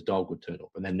man and his dog would turn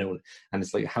up, and then no one. And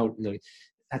it's like, how, do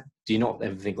you not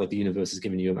ever think like the universe is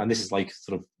giving you, and this is like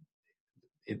sort of,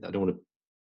 I don't want to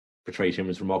portray him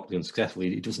as remarkably unsuccessful.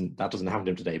 That doesn't happen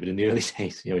to him today, but in the early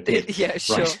days, it did, Yeah,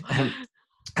 sure. right?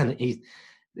 And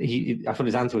I thought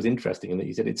his answer was interesting, and that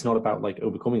he said it's not about like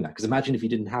overcoming that, because imagine if you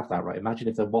didn't have that, right? Imagine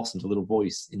if there wasn't a little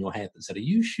voice in your head that said, are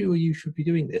you sure you should be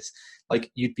doing this?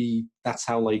 Like, that's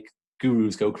how like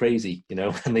gurus go crazy,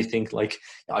 and they think like,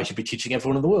 I should be teaching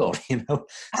everyone in the world.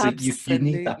 So you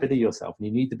need that bit of Absolutely. yourself, and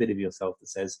you need the bit of yourself that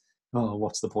says, oh,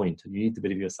 what's the point? And you need the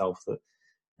bit of yourself that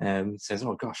says,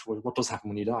 oh gosh, what does happen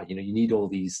when you die? You need all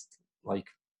these like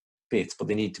bits, but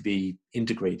they need to be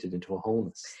integrated into a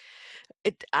wholeness.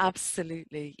 It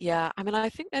absolutely, yeah. I mean, I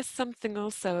think there's something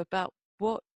also about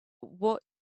what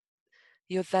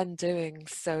you're then doing.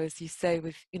 So, as you say,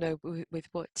 with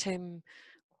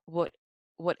what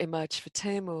what emerged for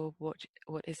Tim, or what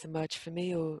is emerged for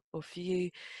me, or for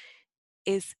you,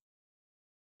 is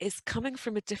is coming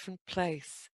from a different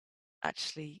place.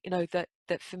 actually, that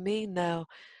for me now,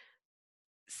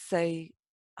 say,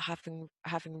 having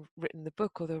written the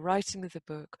book, or the writing of the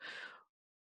book,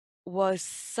 was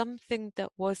something that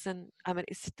wasn't, I mean,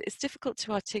 it's difficult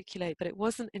to articulate, but it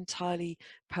wasn't entirely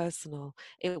personal.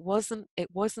 It wasn't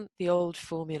the old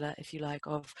formula, if you like,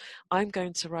 of I'm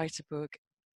going to write a book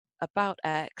about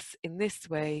X in this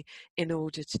way in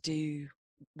order to do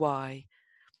Y.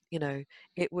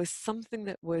 It was something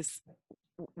that was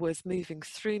moving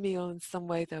through me, or in some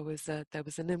way there was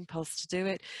an impulse to do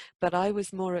it, but I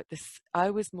was more at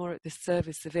the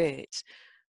service of it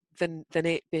than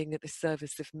it being at the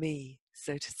service of me,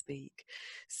 so to speak.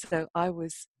 So I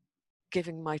was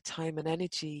giving my time and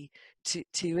energy to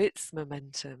its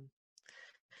momentum,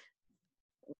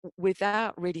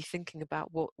 without really thinking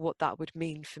about what that would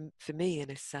mean for me, in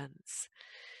a sense.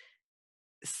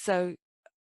 So,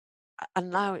 and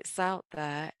now it's out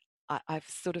there, I've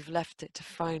sort of left it to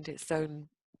find its own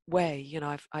way.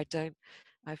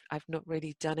 I've not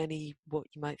really done any what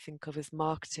you might think of as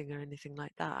marketing or anything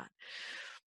like that.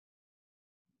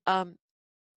 Um,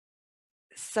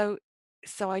 so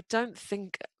I don't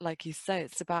think, like you say,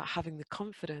 it's about having the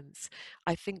confidence.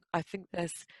 I think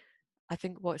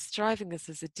what's driving us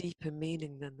is a deeper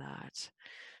meaning than that.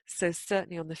 So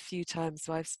certainly on the few times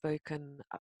I've spoken,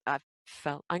 I've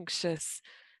felt anxious,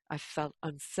 I've felt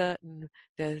uncertain,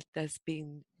 there's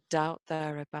been doubt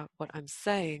there about what I'm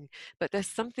saying, but there's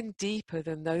something deeper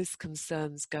than those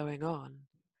concerns going on.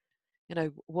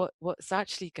 What's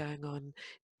actually going on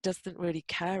doesn't really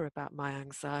care about my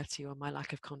anxiety or my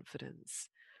lack of confidence.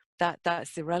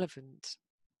 That's irrelevant.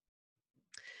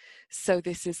 So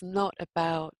this is not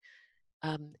about,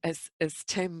 as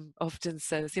Tim often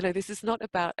says, this is not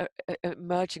about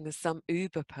emerging as some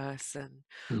Uber person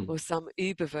or some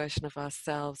Uber version of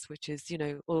ourselves, which is,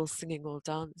 all singing, all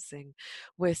dancing.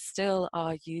 We're still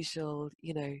our usual,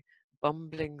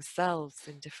 bumbling selves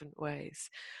in different ways.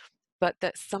 But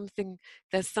there's something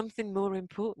more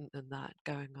important than that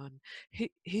going on.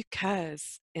 Who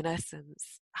cares, in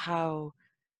essence, how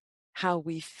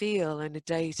we feel in a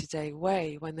day-to-day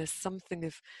way, when there's something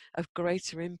of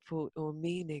greater import or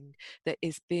meaning that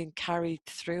is being carried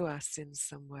through us in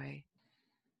some way?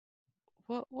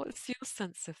 What's your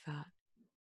sense of that?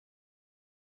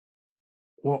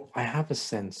 Well, I have a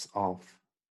sense of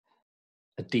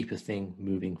a deeper thing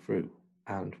moving through,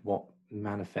 and what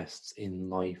manifests in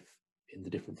life, in the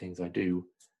different things I do,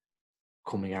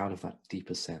 coming out of that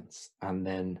deeper sense.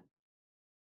 And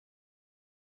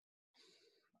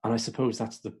I suppose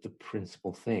that's the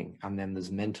principal thing. And then there's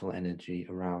mental energy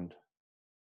around,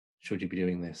 should you be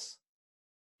doing this?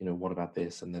 What about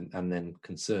this? And then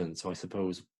concern. So I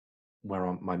suppose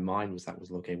where my mind was,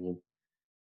 okay, well,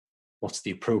 what's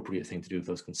the appropriate thing to do with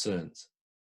those concerns?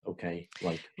 Okay,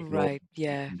 like ignore them, Right. keep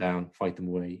Yeah. them down, fight them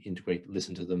away, integrate,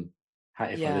 listen to them.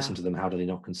 If I listen Yeah. to them, how do they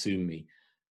not consume me?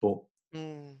 But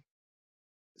Mm.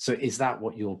 so is that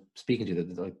what you're speaking to?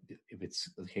 That, like, if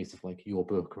it's the case of like your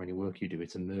book or any work you do,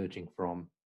 it's emerging from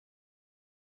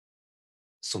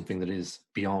something that is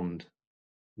beyond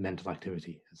mental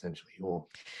activity, essentially, or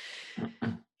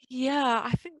Yeah,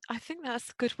 I think that's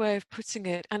a good way of putting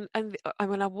it. And I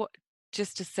mean, what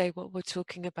just to say, what we're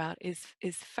talking about is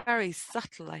very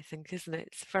subtle, I think, isn't it?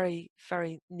 It's very,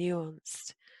 very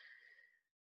nuanced.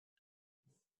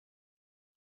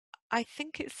 I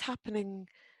think it's happening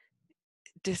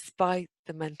despite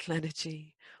the mental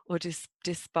energy, or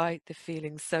despite the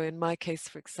feelings. So in my case,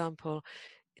 for example,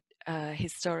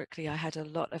 historically I had a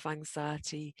lot of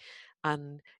anxiety,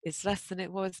 and it's less than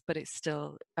it was, but it's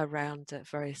still around at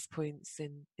various points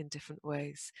in different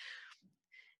ways.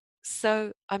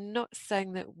 So I'm not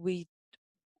saying that we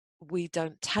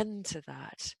don't tend to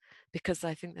that, because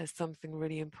I think there's something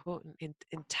really important in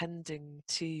tending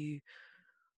to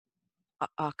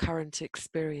our current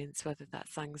experience, whether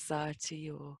that's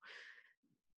anxiety or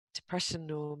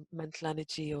depression or mental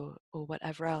energy or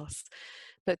whatever else.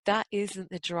 But that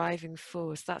isn't the driving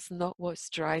force. That's not what's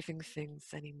driving things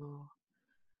anymore.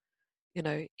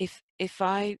 If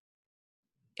I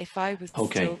was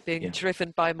okay, still being yeah,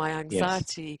 driven by my yes,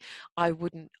 anxiety, I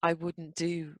wouldn't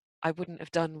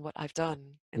have done what I've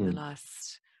done in the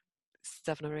last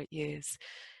 7 or 8 years.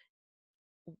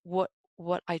 What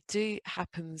I do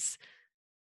happens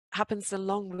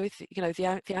along with,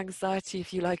 the anxiety,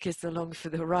 if you like, is along for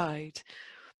the ride.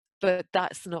 But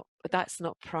that's not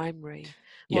primary.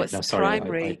 yeah. No, sorry,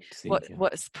 I see. Yeah,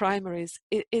 What's primary is,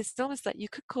 it's almost like you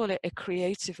could call it a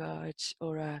creative urge,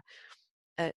 or a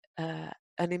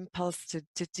an impulse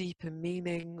to deeper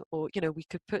meaning, or we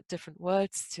could put different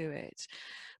words to it.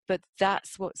 But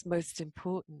that's what's most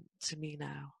important to me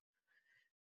now.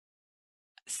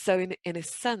 So in a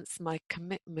sense, my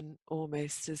commitment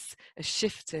almost has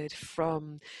shifted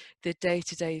from the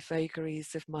day-to-day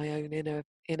vagaries of my own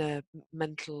inner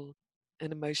mental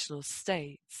and emotional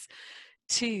states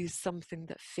to something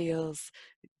that feels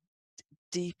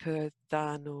deeper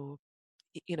than, or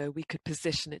we could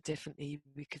position it differently.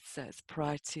 We could say it's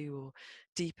prior to or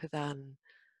deeper than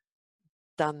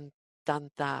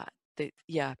that.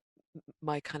 Yeah,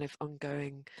 my kind of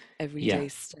ongoing Yeah, everyday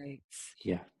states.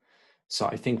 yeah. So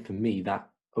I think for me, that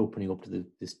opening up to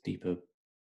this deeper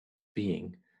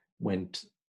being went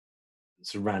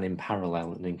sort of ran in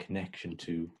parallel and in connection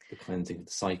to the cleansing of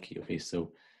the psyche. Okay,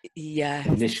 so Yes.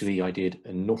 initially I did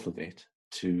enough of it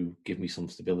to give me some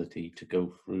stability to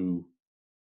go through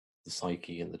the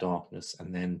psyche and the darkness,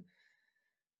 and then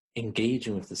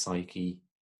engaging with the psyche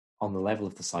on the level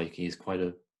of the psyche is quite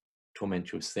a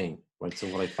tormentuous thing, right? So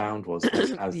what I found was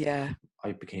as Yeah.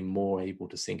 I became more able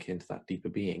to sink into that deeper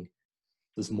being,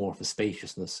 there's more of a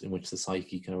spaciousness in which the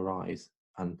psyche can arise,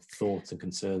 and thoughts and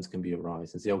concerns can be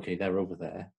arise and say, okay, they're over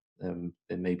there.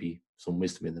 There may be some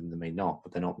wisdom in them, there may not,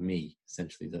 but they're not me.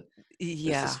 Essentially, that there's this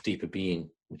Yeah. deeper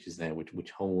being which is there,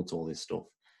 which holds all this stuff,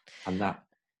 and that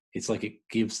it's like it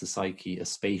gives the psyche a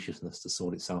spaciousness to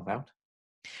sort itself out.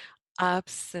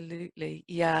 Absolutely.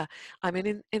 Yeah. I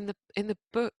mean, in the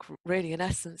book, really, in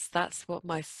essence, that's what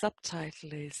my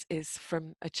subtitle is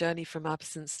from a journey from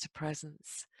absence to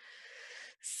presence.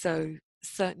 So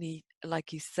certainly,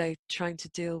 like you say, trying to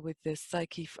deal with the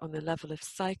psyche on the level of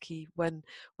psyche when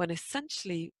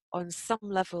essentially on some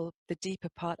level the deeper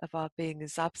part of our being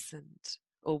is absent,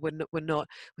 or we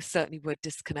certainly we're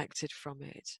disconnected from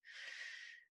it.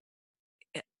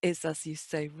 It is, as you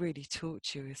say, really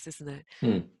tortuous, isn't it?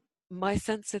 Hmm. My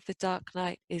sense of the Dark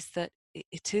Night is that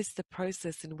it is the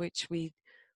process in which we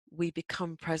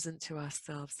become present to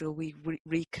ourselves, or we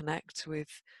reconnect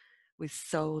with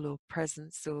soul or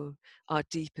presence or our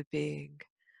deeper being,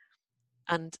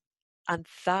 and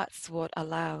that's what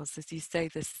allows, as you say,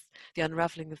 the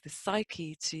unraveling of the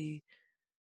psyche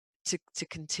to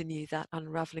continue. That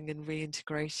unraveling and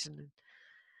reintegration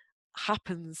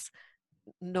happens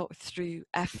not through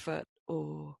effort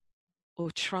or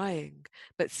trying,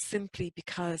 but simply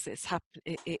because it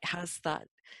has that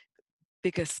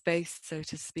bigger space, so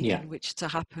to speak, Yeah, in which to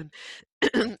happen,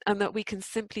 and that we can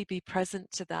simply be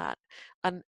present to that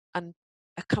and and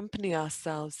accompany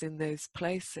ourselves in those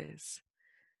places.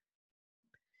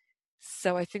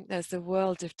 So I think there's a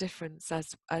world of difference,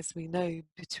 as we know,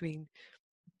 between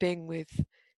being with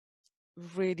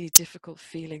really difficult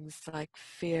feelings like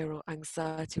fear or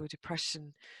anxiety or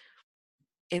depression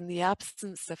in the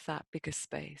absence of that bigger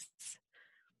space,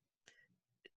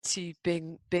 to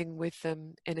being with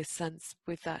them in a sense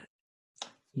with that,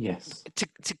 yes,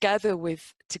 together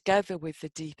with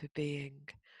the deeper being,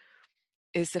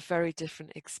 is a very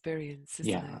different experience,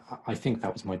 isn't yeah. it? I think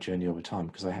that was my journey over time,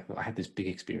 because I had this big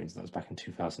experience that was back in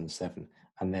 2007,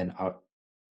 and then I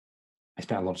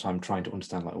spent a lot of time trying to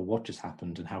understand, like, well, what just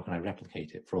happened and how can I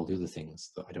replicate it for all the other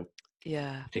things that I don't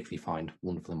Yeah. particularly find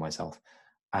wonderful in myself.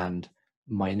 And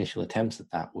my initial attempts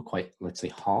at that were quite, let's say,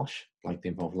 harsh. Like, they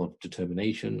involved a lot of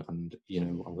determination, and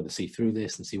I'm going to see through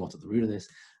this and see what's at the root of this.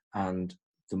 And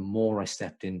the more I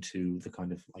stepped into the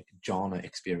kind of like jhana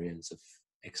experience of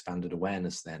expanded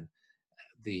awareness, then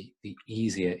the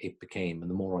easier it became, and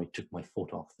the more I took my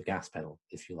foot off the gas pedal,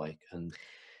 if you like, and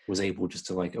was able just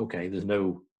to, like, okay, there's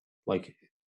no, like,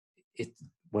 it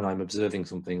when I'm observing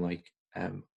something, like,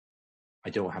 I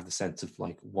don't have the sense of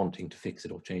like wanting to fix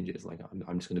it or change it. It's like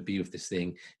I'm just going to be with this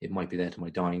thing. It might be there to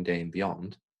my dying day and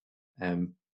beyond.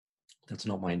 Um, that's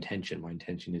not my intention. My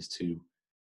intention is to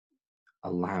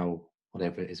allow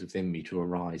whatever is within me to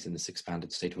arise in this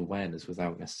expanded state of awareness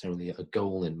without necessarily a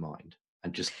goal in mind,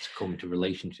 and just to come into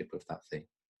relationship with that thing.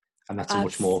 And that's a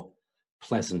much Abs- more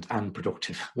pleasant and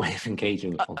productive way of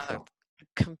engaging with uh, oneself.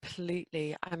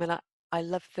 Completely. I mean, I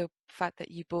love the fact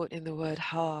that you brought in the word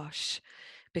harsh,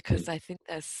 because Mm. I think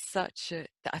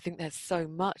there's so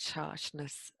much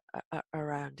harshness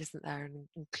around, isn't there, and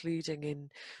including in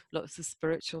lots of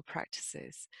spiritual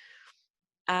practices.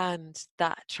 And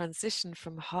that transition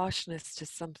from harshness to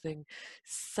something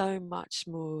so much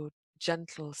more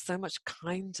gentle, so much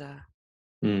kinder,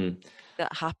 Mm.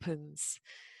 that happens.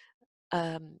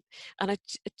 Um, and I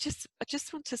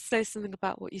just want to say something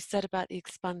about what you said about the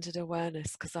expanded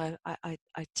awareness, because I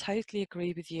totally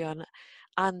agree with you,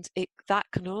 and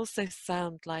that can also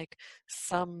sound like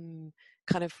some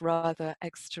kind of rather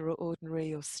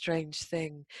extraordinary or strange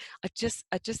thing. I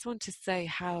just want to say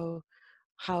how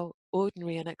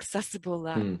ordinary and accessible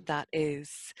Mm. that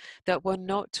is, that we're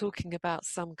not talking about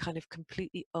some kind of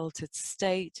completely altered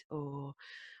state,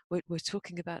 we're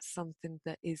talking about something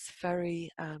that is very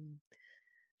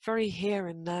very here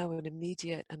and now and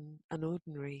immediate and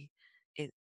ordinary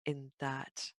in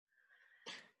that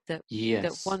that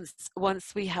Yes.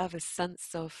 once we have a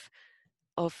sense of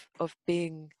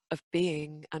being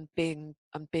and being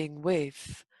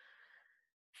with,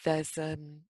 there's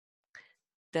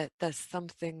there's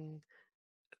something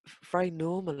very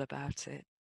normal about it.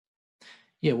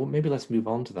 Yeah, well, maybe let's move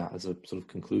on to that as a sort of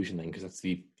conclusion then, because that's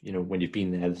the, when you've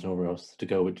been there, there's nowhere else to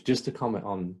go. But just to comment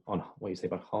on what you say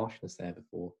about harshness there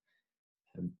before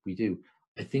we do,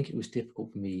 I think it was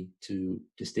difficult for me to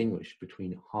distinguish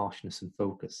between harshness and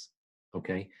focus,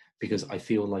 okay? Because I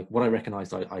feel like what I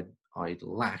recognized I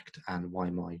lacked, and why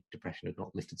my depression had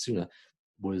not lifted sooner,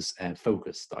 was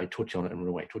focus. That I touch on it and run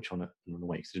away, touch on it and run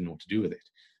away, because I didn't know what to do with it.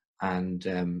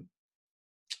 And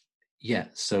yeah,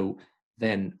 so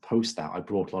then post that, I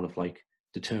brought a lot of like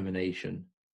determination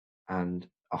and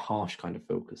a harsh kind of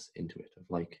focus into it, of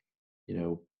like,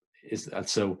 is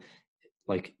so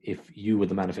like if you were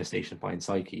the manifestation of my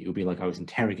psyche, it would be like I was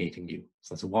interrogating you.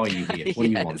 So that's, why are you here? What do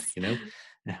you want? Yes.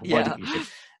 Why Yeah. don't you shit?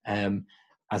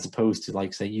 As opposed to,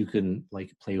 like, say, you can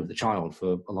like play with a child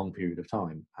for a long period of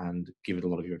time and give it a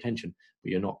lot of your attention,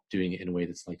 but you're not doing it in a way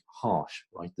that's like harsh,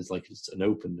 right? There's like just an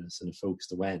openness and a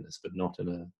focused awareness, but not in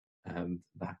a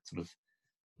that sort of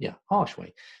harsh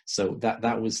way. So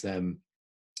that was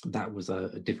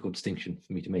a difficult distinction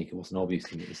for me to make. It wasn't obvious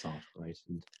to me at the start, right?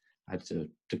 And I had to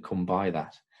come by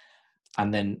that.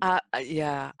 And then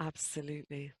Yeah,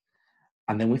 absolutely.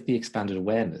 and then with the expanded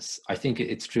awareness, I think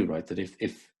it's true, right, that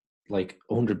if like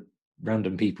 100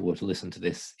 random people were to listen to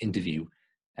this interview,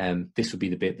 this would be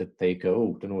the bit that they go,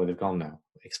 oh, don't know where they've gone now.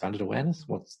 Expanded awareness,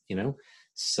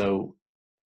 so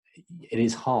it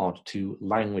is hard to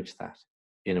language that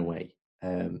in a way.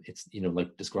 It's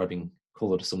like describing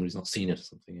color to someone who's not seen it or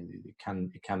something.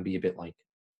 It can be a bit like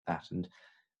that, and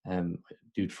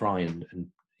do try and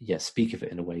speak of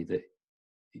it in a way that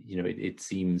it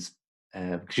seems,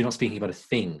 because you're not speaking about a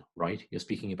thing, right? You're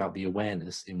speaking about the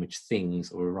awareness in which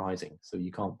things are arising. So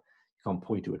you can't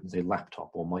point to it and say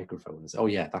laptop or microphone and say, oh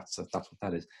yeah, that's what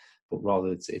that is. But rather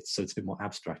it's a bit more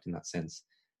abstract in that sense.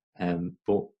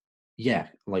 But yeah,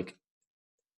 like,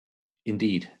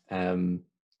 indeed,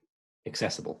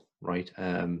 accessible, right?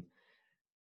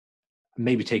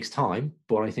 Maybe takes time,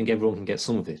 but I think everyone can get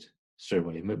some of it straight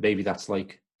away. Maybe that's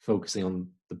like focusing on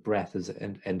the breath as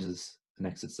it enters and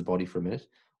exits the body for a minute,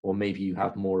 or maybe you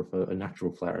have more of a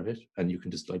natural flair of it and you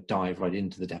can just like dive right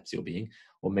into the depths of your being,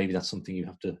 or maybe that's something you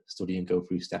have to study and go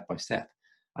through step by step.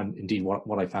 And indeed,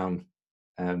 what I found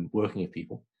working with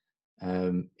people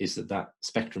is that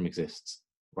spectrum exists,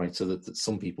 right? So that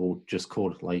some people just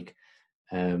could like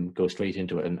go straight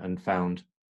into it and found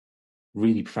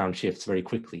really profound shifts very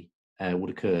quickly would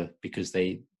occur, because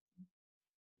they,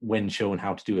 when shown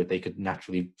how to do it, they could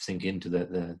naturally sink into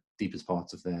the deepest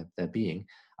parts of their being,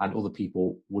 and other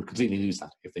people would completely lose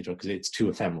that if they try, because it's too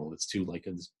ephemeral. It's too like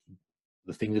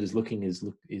the thing that is looking is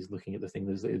looking at the thing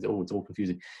that is, it's all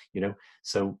confusing,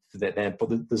 So but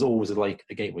there's always like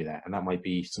a gateway there, and that might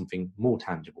be something more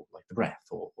tangible, like the breath,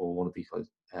 or one of these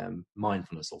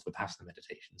mindfulness or vipassana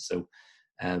meditation. So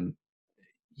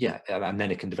yeah, and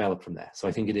then it can develop from there. So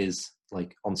I think it is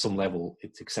like, on some level,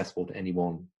 it's accessible to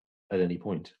anyone at any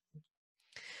point.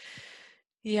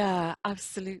 Yeah,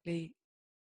 absolutely.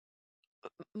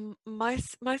 My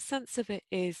sense of it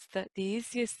is that the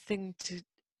easiest thing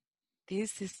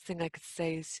I could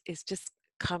say is just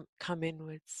come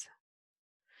inwards.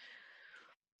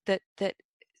 That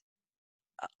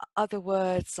other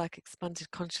words like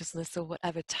expanded consciousness or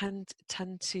whatever tend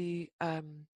to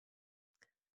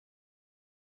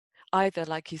either,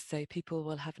 like you say, people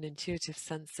will have an intuitive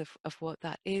sense of what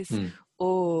that is,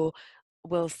 or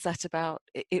will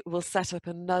it will set up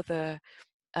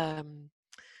um,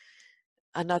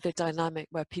 another dynamic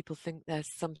where people think there's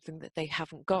something that they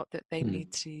haven't got that they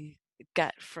need to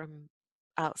get from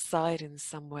outside in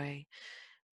some way.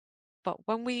 But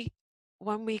when we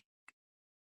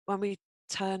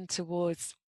turn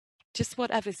towards just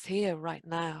whatever's here right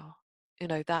now,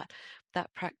 that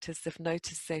practice of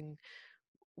noticing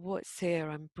what's here.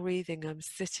 I'm breathing, I'm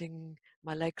sitting,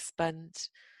 my legs bent,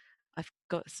 I've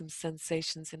got some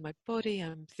sensations in my body,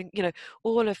 I'm thinking,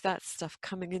 all of that stuff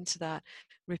coming into that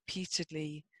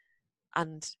repeatedly.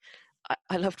 And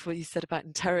I loved what you said about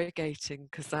interrogating,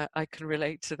 because I can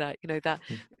relate to that. That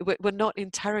we're not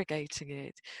interrogating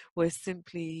it, we're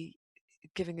simply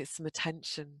giving it some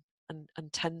attention and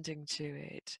tending to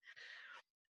it.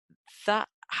 That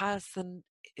has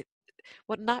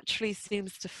what naturally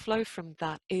seems to flow from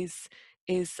that is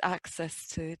is access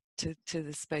to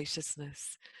the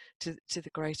spaciousness, to the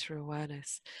greater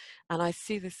awareness. And I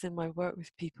see this in my work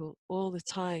with people all the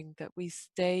time, that we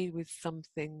stay with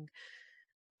something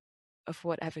of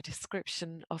whatever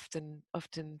description, often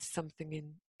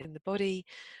something in the body.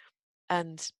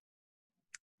 And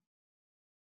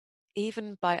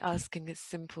even by asking it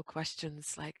simple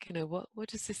questions like, what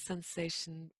does this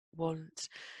sensation want?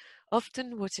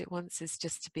 Often what it wants is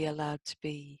just to be allowed to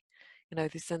be.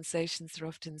 The sensations are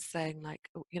often saying like,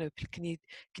 can you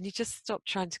just stop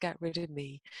trying to get rid of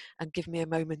me and give me a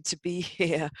moment to be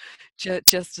here,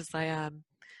 just as I am.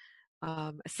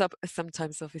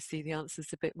 Sometimes obviously the answer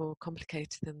is a bit more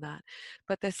complicated than that,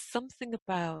 but there's something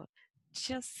about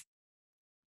just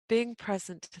being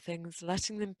present to things,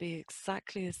 letting them be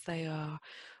exactly as they are,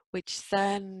 which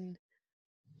then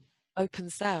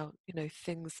opens out,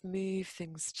 things move,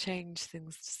 things change,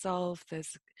 things dissolve.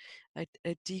 There's a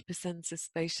deeper sense of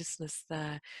spaciousness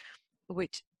there,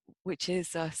 which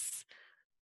is us,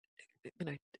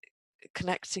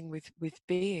 connecting with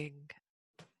being.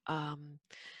 And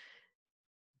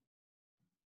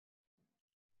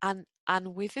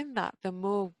within that, the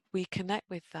more we connect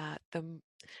with that,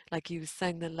 like you were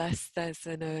saying, the less there's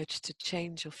an urge to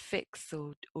change or fix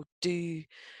or do.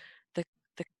 The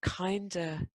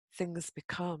kinder things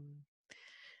become.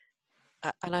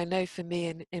 And I know for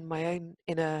me, in my own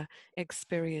inner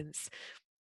experience,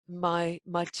 my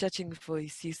judging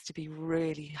voice used to be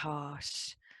really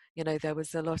harsh. There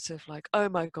was a lot of like, oh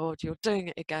my God, you're doing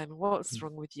it again. What's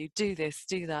wrong with you? Do this,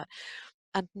 do that.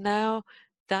 And now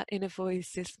that inner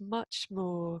voice is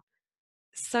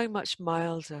so much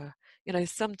milder.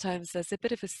 Sometimes there's a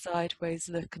bit of a sideways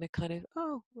look and a kind of,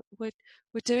 oh, we're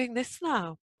doing this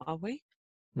now, are we?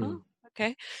 Oh,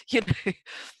 okay.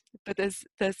 But there's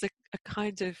a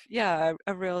kind of, a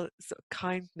real sort of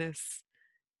kindness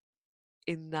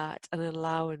in that, an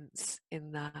allowance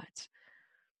in that,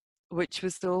 which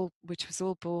was all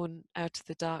born out of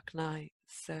the dark night.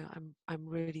 So I'm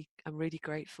really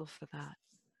grateful for that.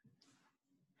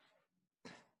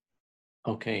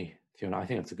 Okay, Fiona, I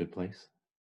think that's a good place.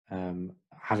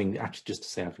 Having actually, just to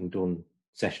say, having done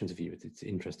sessions of you, it's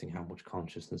interesting how much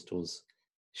consciousness does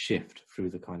shift through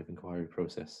the kind of inquiry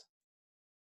process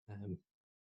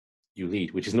you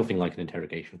lead, which is nothing like an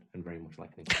interrogation and very much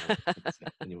like an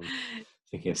inquiry.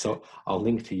 Thinking of. So I'll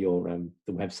link to your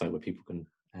the website where people can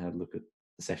look at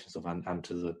the sessions of, and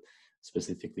to the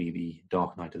specifically the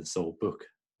Dark Night of the Soul book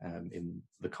in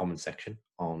the comment section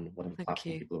on whatever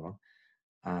platform people are on.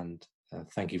 And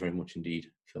thank you very much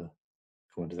indeed for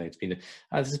coming today. It's been this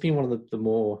has been one of the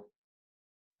more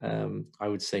I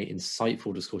would say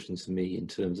insightful discussions for me in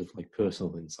terms of like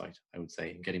personal insight, I would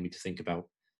say, and getting me to think about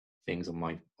things on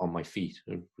my feet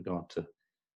in regard to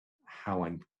how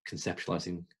I'm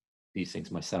conceptualizing these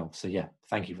things myself. So yeah,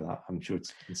 thank you for that. I'm sure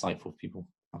it's insightful for people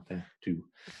out there too.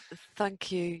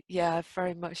 Thank you. Yeah, I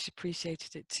very much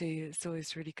appreciated it too. It's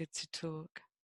always really good to talk.